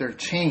round up their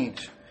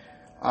change.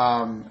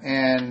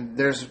 And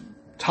there's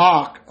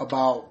talk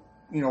about,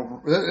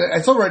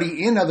 it's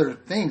already in other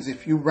things.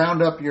 If you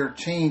round up your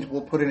change,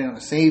 we'll put it in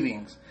a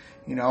savings,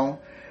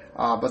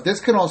 But this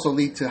can also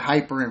lead to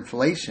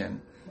hyperinflation.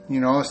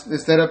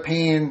 Instead of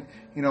paying,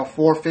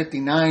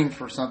 $4.59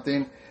 for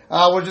something,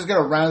 we're just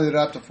going to round it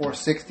up to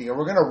 $4.60, or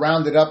we're going to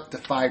round it up to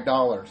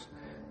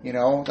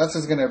 $5. That's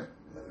just going to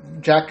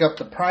jack up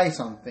the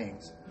price on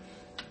things.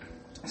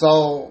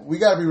 So we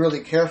got to be really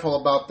careful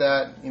about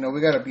that.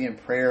 We got to be in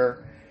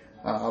prayer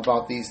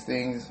about these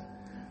things.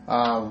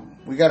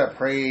 We got to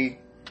pray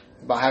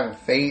about having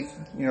faith.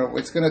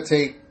 It's going to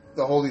take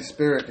the Holy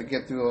Spirit to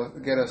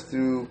get us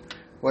through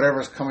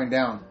whatever's coming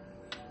down.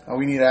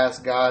 We need to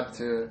ask God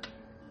to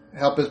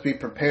help us be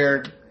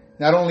prepared,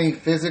 not only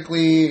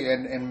physically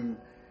and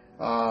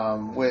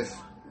with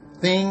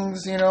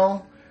things,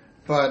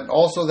 but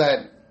also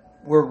that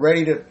we're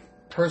ready to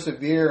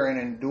persevere and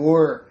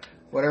endure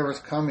whatever's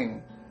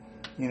coming.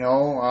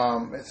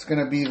 It's going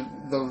to be,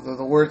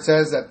 the word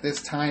says that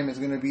this time is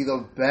going to be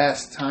the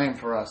best time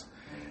for us.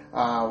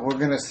 We're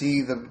going to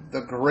see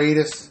the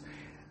greatest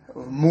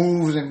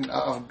moves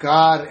of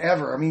God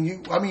ever. I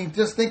mean,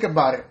 just think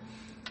about it.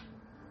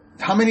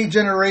 How many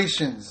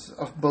generations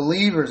of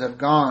believers have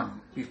gone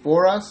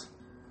before us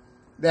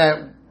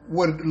that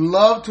would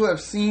love to have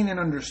seen and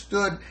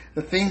understood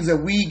the things that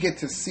we get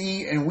to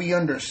see and we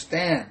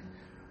understand?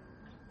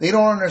 They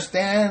don't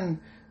understand,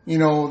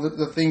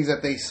 the things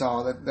that they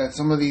saw, that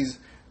some of these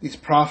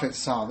prophets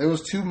saw. There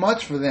was too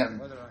much for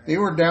them. They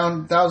were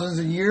down thousands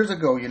of years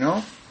ago,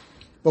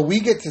 But we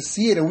get to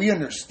see it and we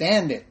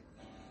understand it.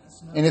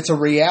 And it's a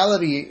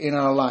reality in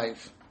our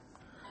life.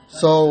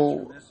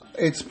 So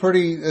I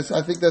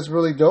think that's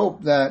really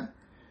dope that,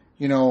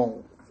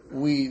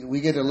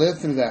 we get to live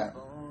through that.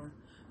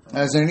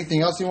 Is there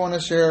anything else you want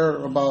to share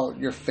about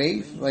your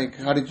faith? Like,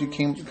 how did you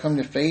come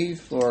to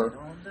faith, or,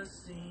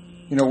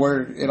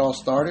 where it all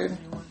started?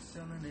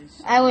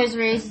 I was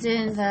raised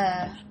in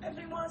the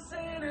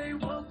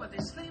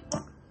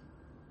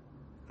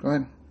Go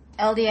ahead.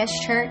 LDS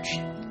church.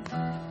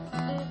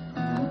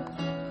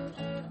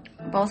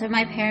 Both of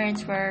my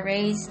parents were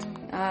raised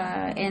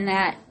in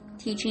that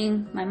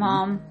teaching. My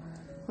mom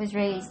was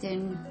raised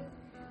in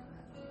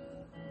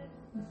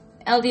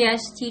LDS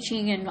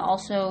teaching and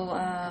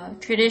also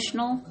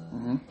traditional.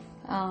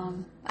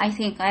 Mm-hmm. I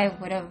think I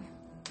would have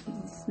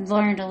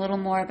learned a little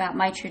more about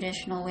my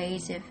traditional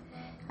ways if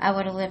I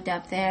would have lived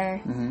up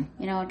there, mm-hmm.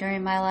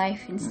 During my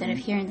life instead mm-hmm.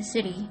 of here in the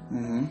city.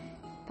 Mm-hmm.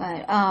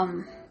 But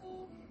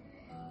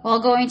while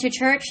going to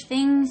church,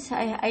 things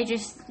I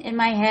just, in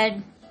my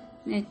head,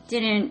 it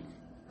didn't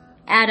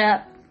add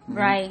up mm-hmm.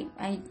 right.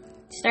 I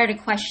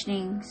started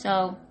questioning,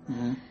 so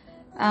mm-hmm.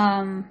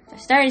 I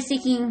started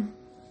seeking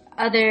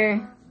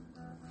other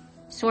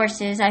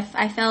sources.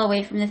 I fell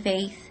away from the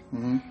faith,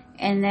 mm-hmm.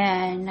 and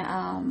then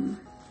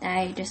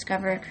I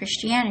discovered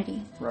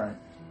Christianity. Right.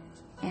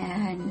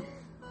 And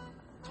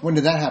when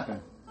did that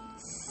happen?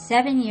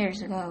 7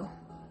 years ago.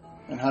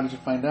 And how did you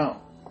find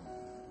out?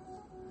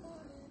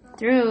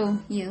 Through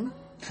you.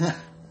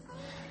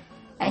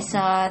 I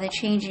saw the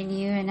change in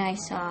you, and I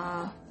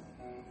saw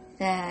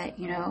that,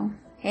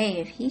 hey,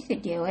 if he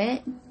could do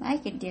it, I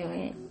could do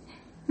it.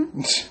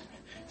 That's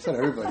what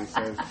everybody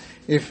says.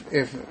 If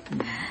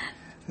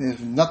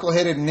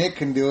knuckleheaded Nick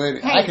can do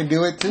it, hey, I can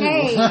do it too.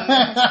 Hey,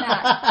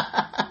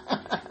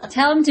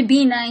 tell him to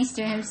be nice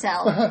to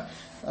himself.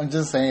 I'm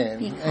just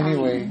saying.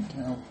 Anyway,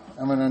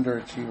 I'm an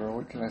underachiever.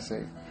 What can I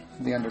say?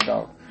 The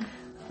underdog.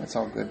 That's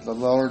all good. The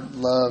Lord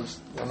loves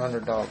an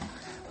underdog.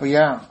 But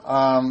yeah,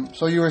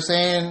 so you were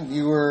saying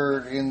you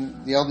were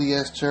in the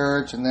LDS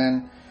church, and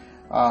then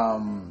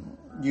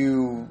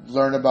you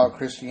learned about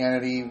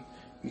Christianity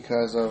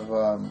because of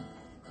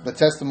the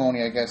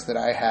testimony, I guess, that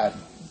I had.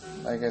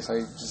 I guess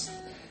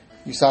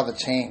you saw the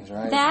change,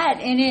 right?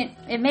 That, and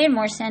it made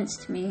more sense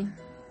to me.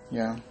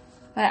 Yeah.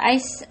 But I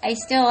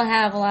still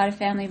have a lot of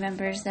family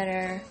members that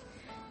are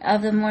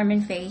of the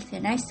Mormon faith,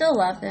 and I still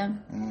love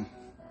them. Mm.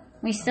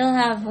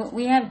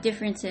 We have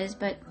differences,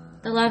 but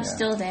the love's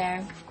still there.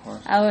 Of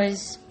course. I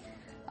was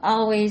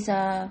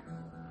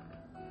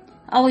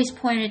always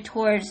pointed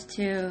towards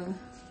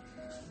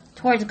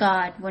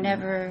God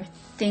whenever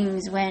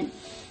things went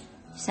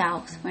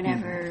south,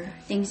 whenever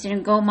things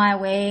didn't go my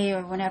way,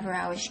 or whenever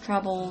I was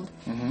troubled.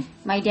 Mm-hmm.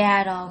 My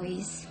dad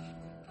always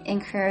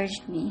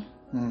encouraged me.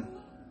 Mm.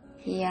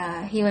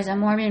 He was a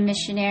Mormon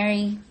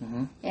missionary,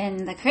 Mm-hmm.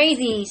 and the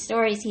crazy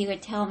stories he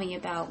would tell me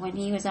about when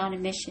he was on a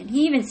mission.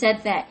 He even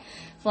said that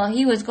while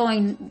he was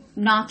going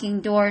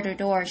knocking door to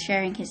door,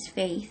 sharing his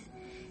faith,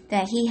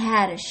 that he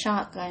had a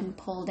shotgun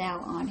pulled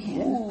out on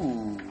him.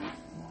 Ooh.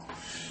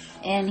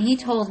 And he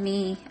told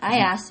me, I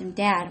asked him,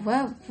 Dad,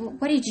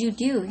 what did you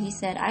do? He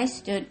said, I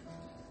stood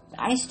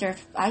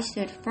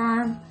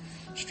firm,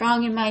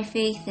 strong in my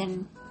faith,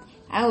 and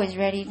I was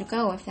ready to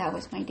go if that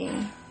was my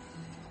day.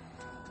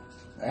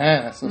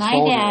 Man, that's a My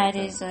soldier dad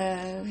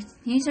right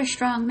he's a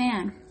strong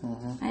man.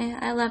 Mm-hmm.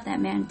 I love that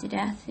man to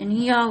death. And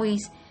he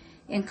always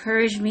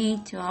encouraged me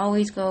to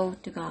always go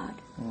to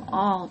God. Mm-hmm.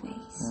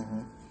 Always.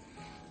 Mm-hmm.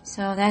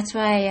 So that's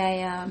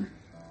why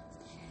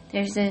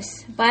there's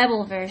this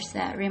Bible verse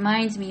that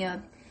reminds me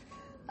of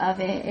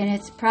it, and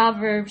it's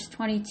Proverbs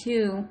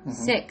 22,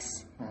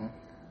 6. Mm-hmm.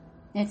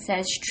 It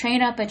says,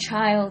 train up a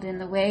child in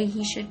the way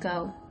he should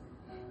go,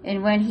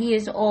 and when he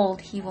is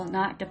old, he will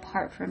not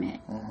depart from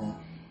it. Mm-hmm.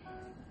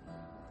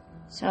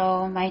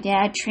 So my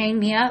dad trained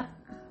me up.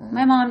 Mm-hmm.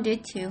 My mom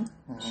did too.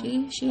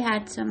 Mm-hmm. She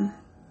had some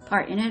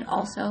part in it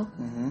also.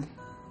 Mm-hmm.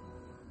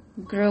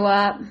 Grew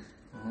up,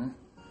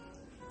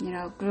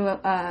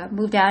 Mm-hmm.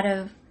 moved out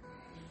of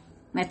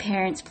my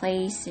parents'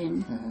 place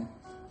and Mm-hmm.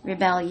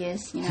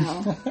 rebellious,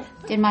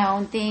 did my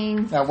own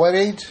thing. At what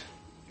age?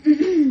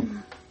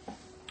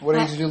 What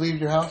age did you leave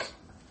your house?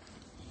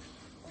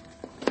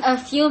 A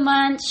few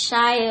months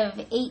shy of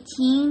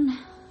 18,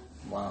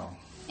 Wow.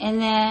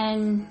 and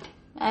then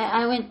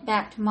I went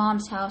back to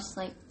Mom's house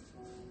When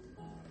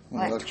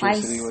What,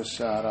 electricity twice? was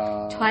shut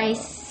off.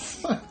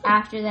 twice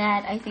after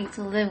that, I think,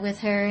 to live with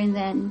her, and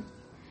then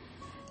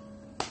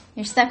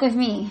you're stuck with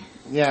me.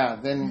 Yeah,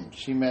 then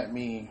she met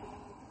me.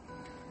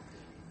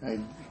 I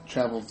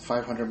traveled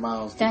 500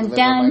 miles to Dun, deliver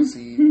dun. my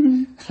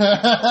seed.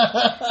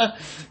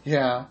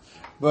 Yeah,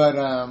 but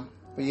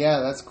yeah,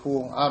 that's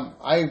cool.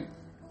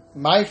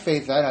 My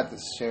faith, I'd have to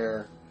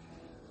share.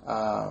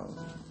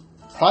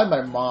 Probably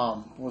my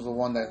mom was the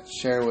one that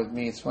shared with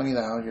me. It's funny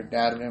that how your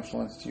dad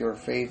influenced your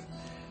faith.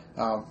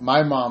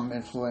 My mom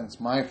influenced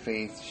my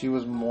faith. She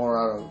was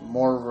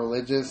more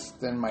religious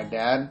than my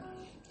dad,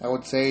 I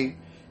would say.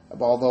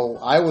 Although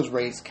I was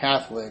raised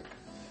Catholic,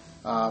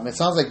 it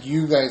sounds like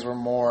you guys were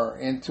more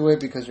into it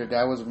because your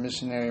dad was a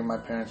missionary and my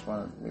parents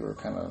we were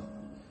kind of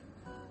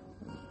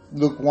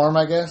lukewarm,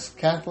 I guess,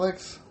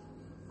 Catholics.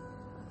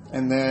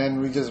 And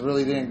then we just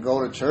really didn't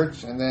go to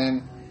church. And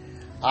then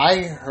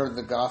I heard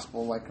the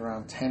gospel like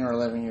around 10 or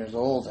 11 years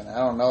old, and I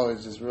don't know,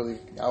 it's just really,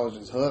 I was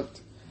just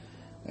hooked.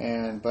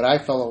 But I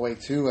fell away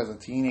too as a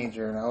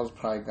teenager, and I was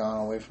probably gone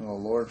away from the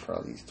Lord for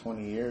at least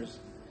 20 years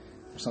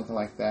or something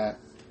like that.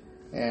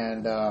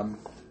 And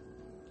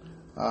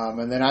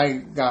then I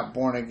got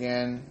born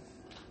again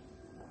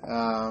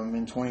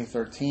in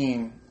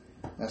 2013.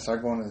 I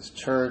started going to this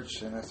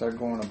church, and I started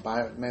going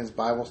to men's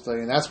Bible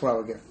study, and that's where I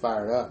would get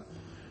fired up.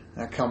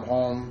 And I come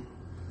home,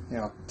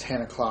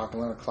 10 o'clock,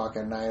 11 o'clock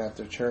at night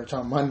after church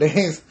on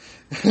Mondays.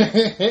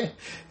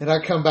 And I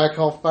come back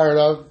all fired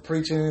up,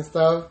 preaching and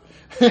stuff.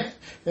 And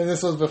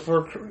this was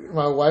before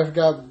my wife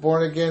got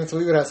born again, so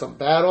we would have some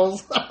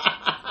battles.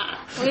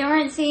 We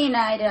weren't seeing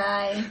eye to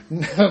eye.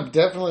 No,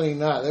 definitely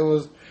not. There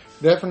was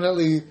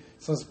definitely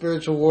some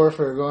spiritual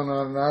warfare going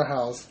on in our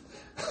house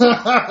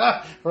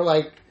for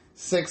like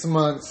 6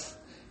 months.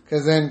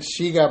 Because then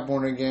she got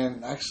born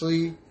again.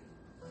 Actually,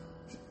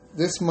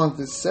 this month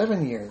is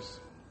 7 years.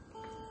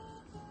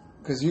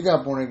 Because you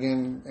got born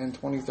again in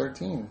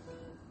 2013.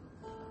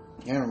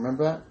 Yeah,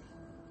 remember that?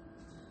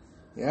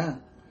 Yeah.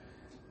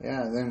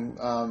 Yeah, then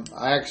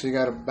I actually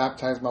got to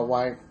baptize my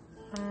wife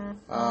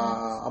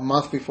a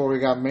month before we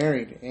got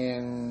married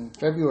in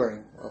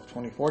February of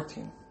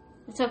 2014.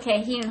 It's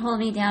okay. He didn't hold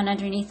me down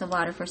underneath the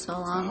water for so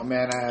long. Oh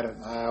man,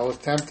 I was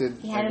tempted.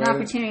 He had an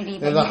opportunity,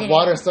 but the he didn't.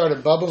 water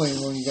started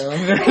bubbling when you got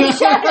under.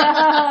 Shut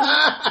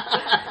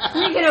up!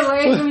 Let me get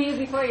away from you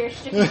before you're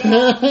stricken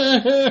down.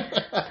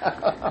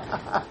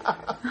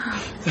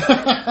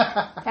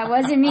 That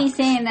wasn't me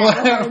saying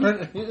that.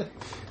 Whatever.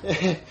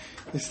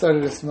 It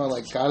started to smell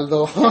like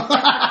caldo.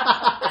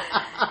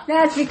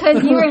 That's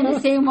because you were in the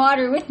same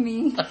water with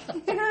me.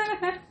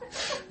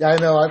 Yeah, I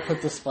know. I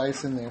put the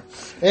spice in there.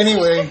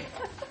 Anyway,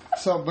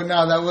 but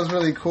no, that was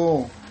really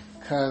cool.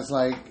 Because,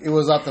 it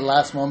was at the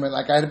last moment.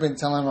 I had been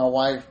telling my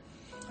wife,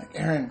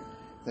 Aaron,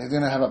 they're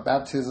going to have a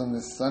baptism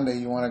this Sunday.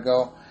 You want to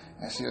go?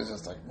 And she was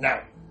just like, no.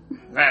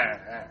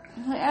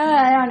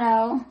 I don't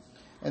know.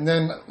 And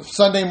then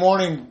Sunday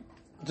morning,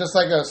 just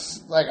I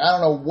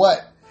don't know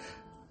what.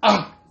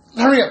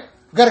 Hurry up.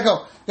 We gotta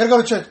go. Gotta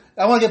go to church.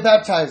 I want to get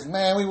baptized.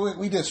 Man,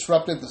 we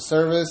disrupted the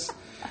service.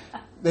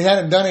 They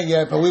hadn't done it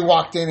yet, but we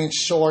walked in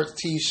shorts,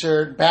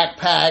 t-shirt,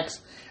 backpacks,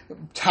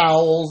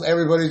 towels.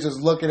 Everybody's just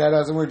looking at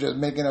us, and we're just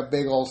making a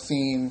big old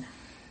scene.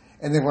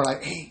 And then we're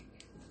like, hey,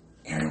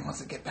 Aaron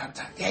wants to get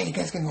baptized. Yeah, you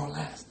guys can go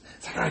last.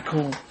 It's like, all right,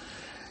 cool.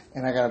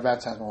 And I got to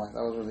baptize my wife.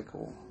 That was really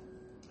cool.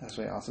 That's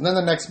really awesome. And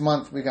then the next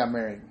month, we got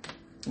married.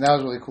 And that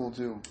was really cool,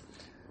 too.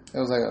 It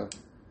was like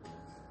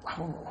I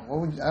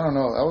don't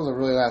know. That was a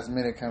really last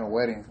minute kind of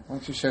wedding. Why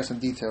don't you share some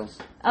details?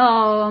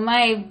 Oh,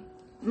 my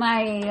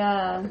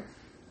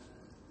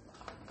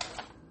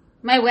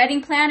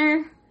wedding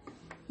planner.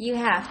 You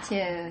have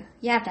to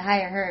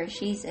hire her.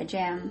 She's a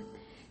gem.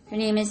 Her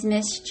name is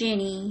Miss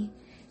Ginny.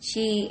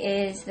 She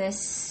is the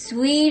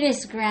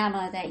sweetest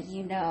grandma that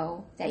you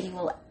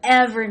will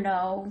ever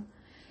know.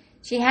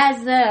 She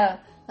has the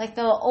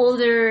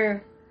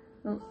older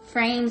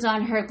frames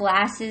on her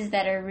glasses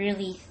that are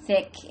really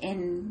thick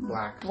and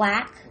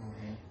black.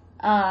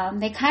 Mm-hmm.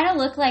 They kind of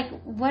look like,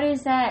 what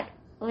is that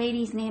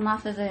lady's name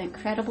off of The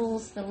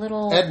Incredibles? The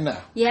little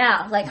Edna.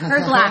 Yeah, like her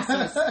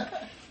glasses.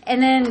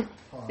 And then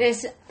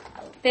this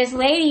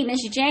lady,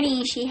 Miss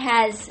Jenny, she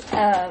has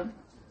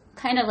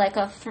kind of like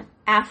a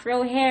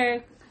afro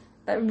hair,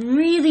 but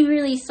really,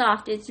 really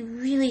soft. It's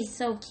really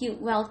so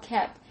cute, well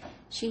kept.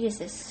 She is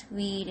the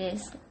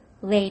sweetest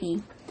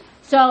lady.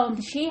 So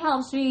she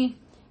helps me.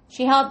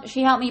 She helped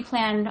me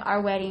plan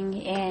our wedding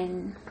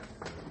in,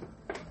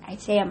 I'd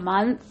say, a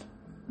month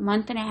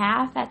and a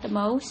half at the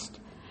most.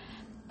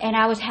 And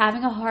I was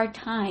having a hard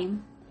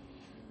time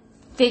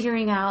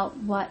figuring out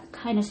what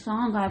kind of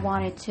song I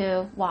wanted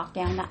to walk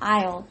down the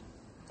aisle.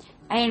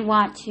 I didn't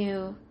want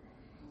to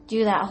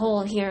do that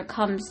whole "Here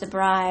Comes the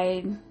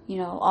Bride,"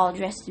 all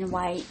dressed in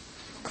white,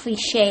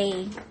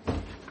 cliche,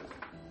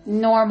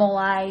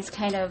 normalized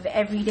kind of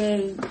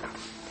everyday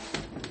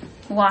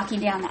walking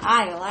down the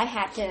aisle. I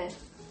had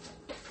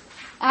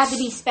to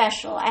be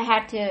special.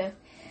 I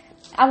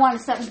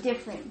wanted something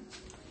different.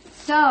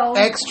 So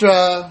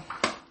extra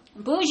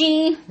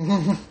bougie.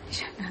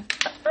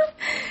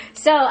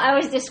 So I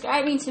was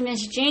describing to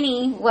Miss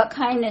Jenny what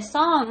kind of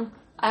song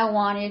I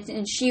wanted,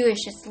 and she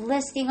was just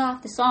listing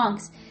off the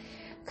songs.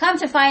 Come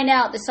to find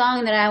out, the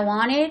song that I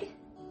wanted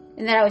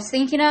and that I was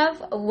thinking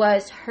of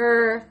was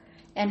her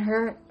and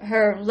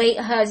her late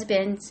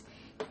husband's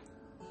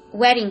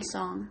wedding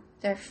song.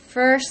 Their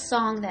first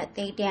song that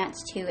they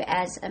danced to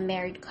as a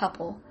married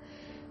couple.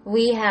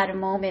 We had a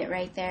moment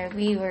right there.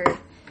 We were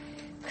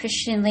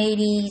Christian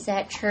ladies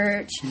at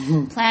church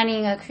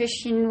planning a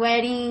Christian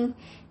wedding,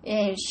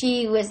 and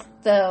she was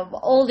the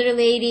older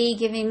lady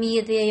giving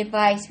me the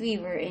advice. We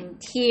were in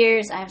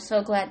tears. I'm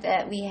so glad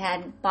that we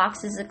had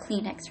boxes of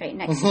Kleenex right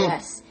next to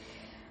us.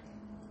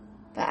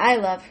 But I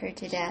love her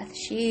to death.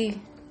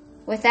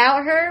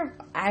 Without her,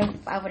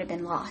 I would have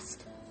been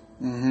lost.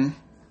 Mm-hmm.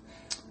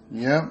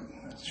 Yep.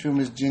 True,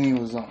 Miss Ginny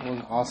was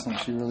awesome.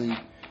 She really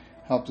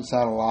helped us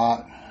out a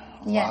lot.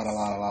 A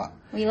lot.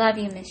 We love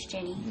you, Miss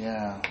Ginny.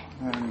 Yeah.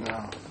 And,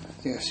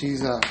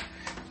 she's,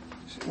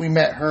 we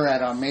met her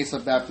at Mesa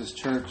Baptist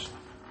Church.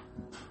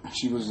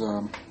 She was,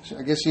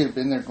 I guess she had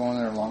been there, going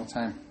there a long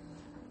time.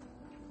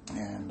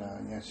 And,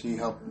 she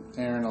helped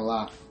Aaron a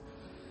lot.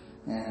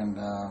 And,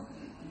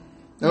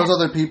 there was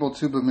other people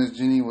too, but Miss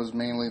Ginny was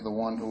mainly the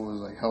one who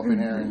was, helping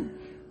Aaron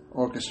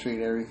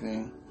orchestrate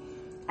everything.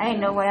 I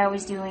didn't know what I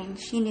was doing.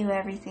 She knew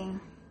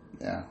everything.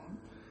 Yeah.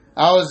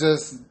 I was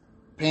just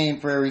paying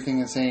for everything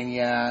and saying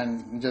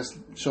and just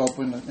show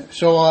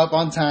up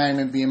on time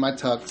and be in my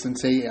tux and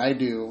say I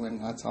do,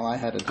 and that's all I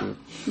had to do.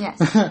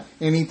 Yes.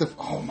 And eat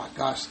oh my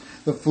gosh,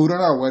 the food at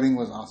our wedding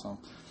was awesome.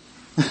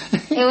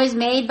 It was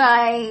made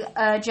by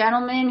a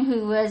gentleman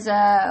who was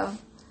a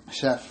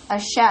chef. A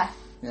chef.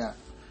 Yeah.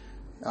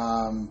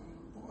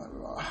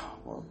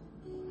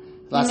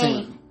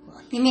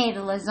 He made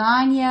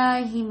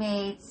lasagna, he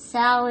made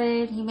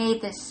salad, he made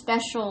this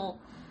special,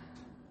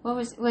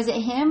 was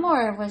it him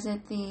or was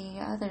it the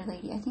other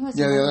lady? I think it was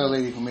the other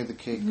lady who made the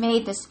cake.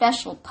 Made the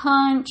special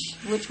punch,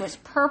 which was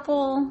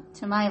purple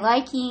to my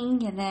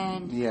liking, and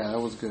then... Yeah, that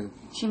was good.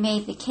 She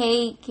made the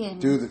cake and...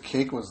 Dude, the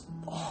cake was,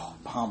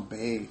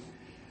 Bombay.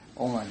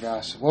 Oh my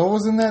gosh. What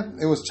was in that?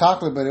 It was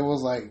chocolate, but it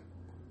was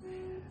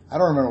I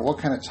don't remember what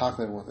kind of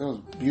chocolate it was. It was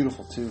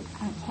beautiful, too.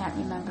 I can't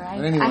remember.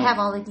 Anyway, I have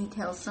all the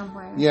details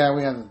somewhere. Yeah,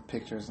 we have the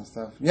pictures and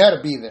stuff. You had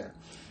to be there.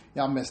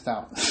 Y'all missed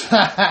out.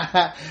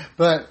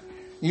 But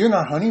even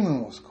our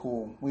honeymoon was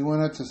cool. We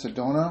went up to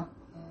Sedona,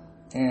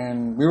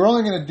 and we were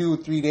only going to do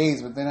 3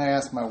 days, but then I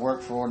asked my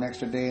work for an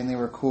extra day, and they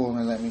were cool, and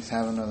they let me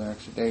have another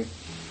extra day.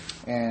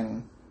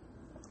 And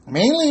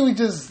mainly we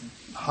just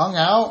hung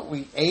out,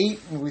 we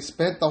ate, and we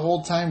spent the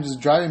whole time just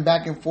driving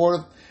back and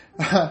forth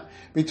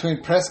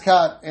between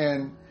Prescott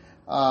and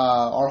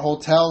our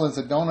hotel in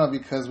Sedona,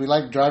 because we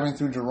like driving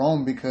through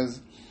Jerome,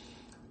 because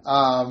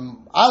I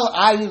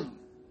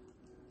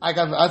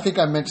think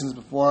I mentioned this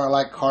before. I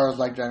like cars,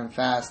 like driving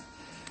fast.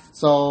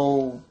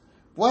 So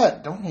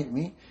what? Don't hate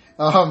me.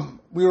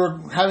 We were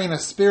having a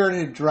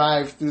spirited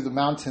drive through the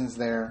mountains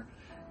there,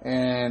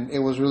 and it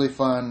was really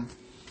fun.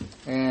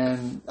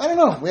 And I don't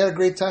know, we had a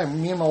great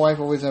time. Me and my wife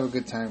always have a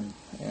good time,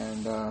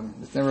 and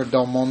it's never a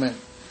dull moment.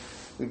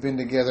 We've been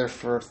together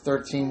for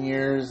 13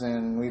 years,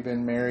 and we've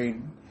been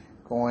married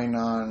going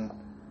on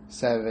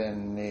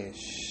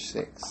 7-ish,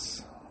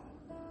 6.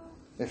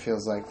 It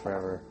feels like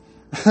forever.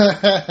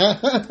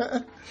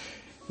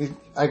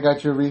 I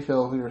got your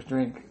refill of your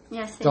drink.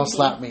 Yes, don't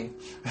slap me.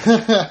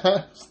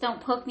 Just don't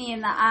poke me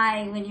in the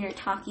eye when you're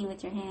talking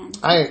with your hands.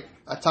 I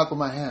talk with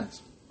my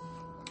hands.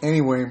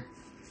 Anyway,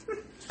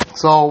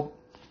 so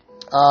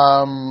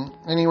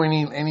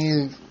anyway,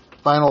 any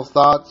final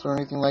thoughts or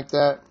anything like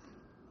that?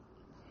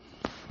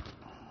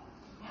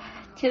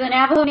 To the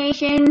Navajo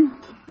Nation,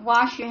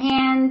 wash your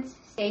hands,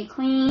 stay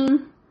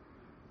clean,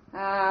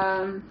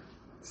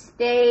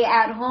 stay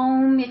at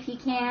home if you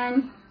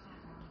can.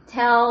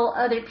 Tell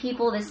other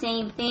people the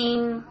same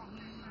thing.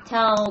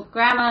 Tell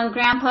Grandma and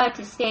Grandpa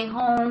to stay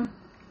home.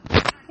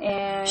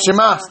 And,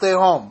 Shema, stay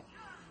home.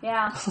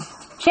 Yeah.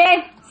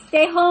 Che,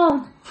 stay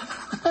home.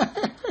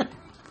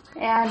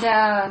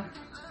 And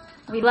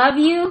we love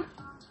you.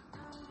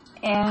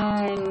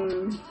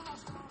 And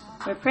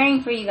we're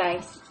praying for you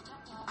guys.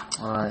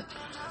 All right.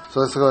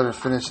 So let's go ahead and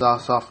finish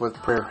us off with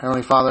prayer.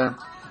 Heavenly Father,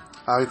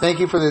 we thank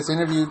you for this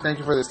interview. Thank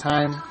you for this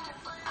time.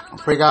 I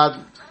pray,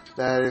 God,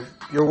 that if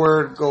your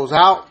word goes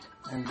out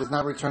and does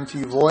not return to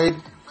you void,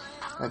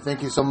 I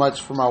thank you so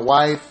much for my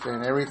wife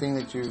and everything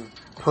that you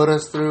put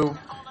us through.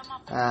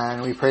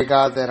 And we pray,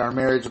 God, that our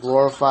marriage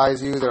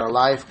glorifies you, that our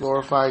life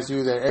glorifies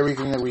you, that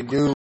everything that we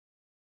do.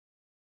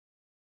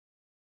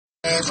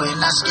 We're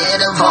not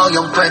scared of all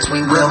your threats,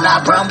 we will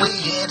not run, we're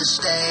here to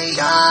stay.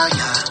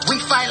 We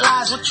fight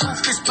lies with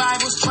truth, this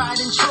Bible's tried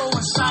and true.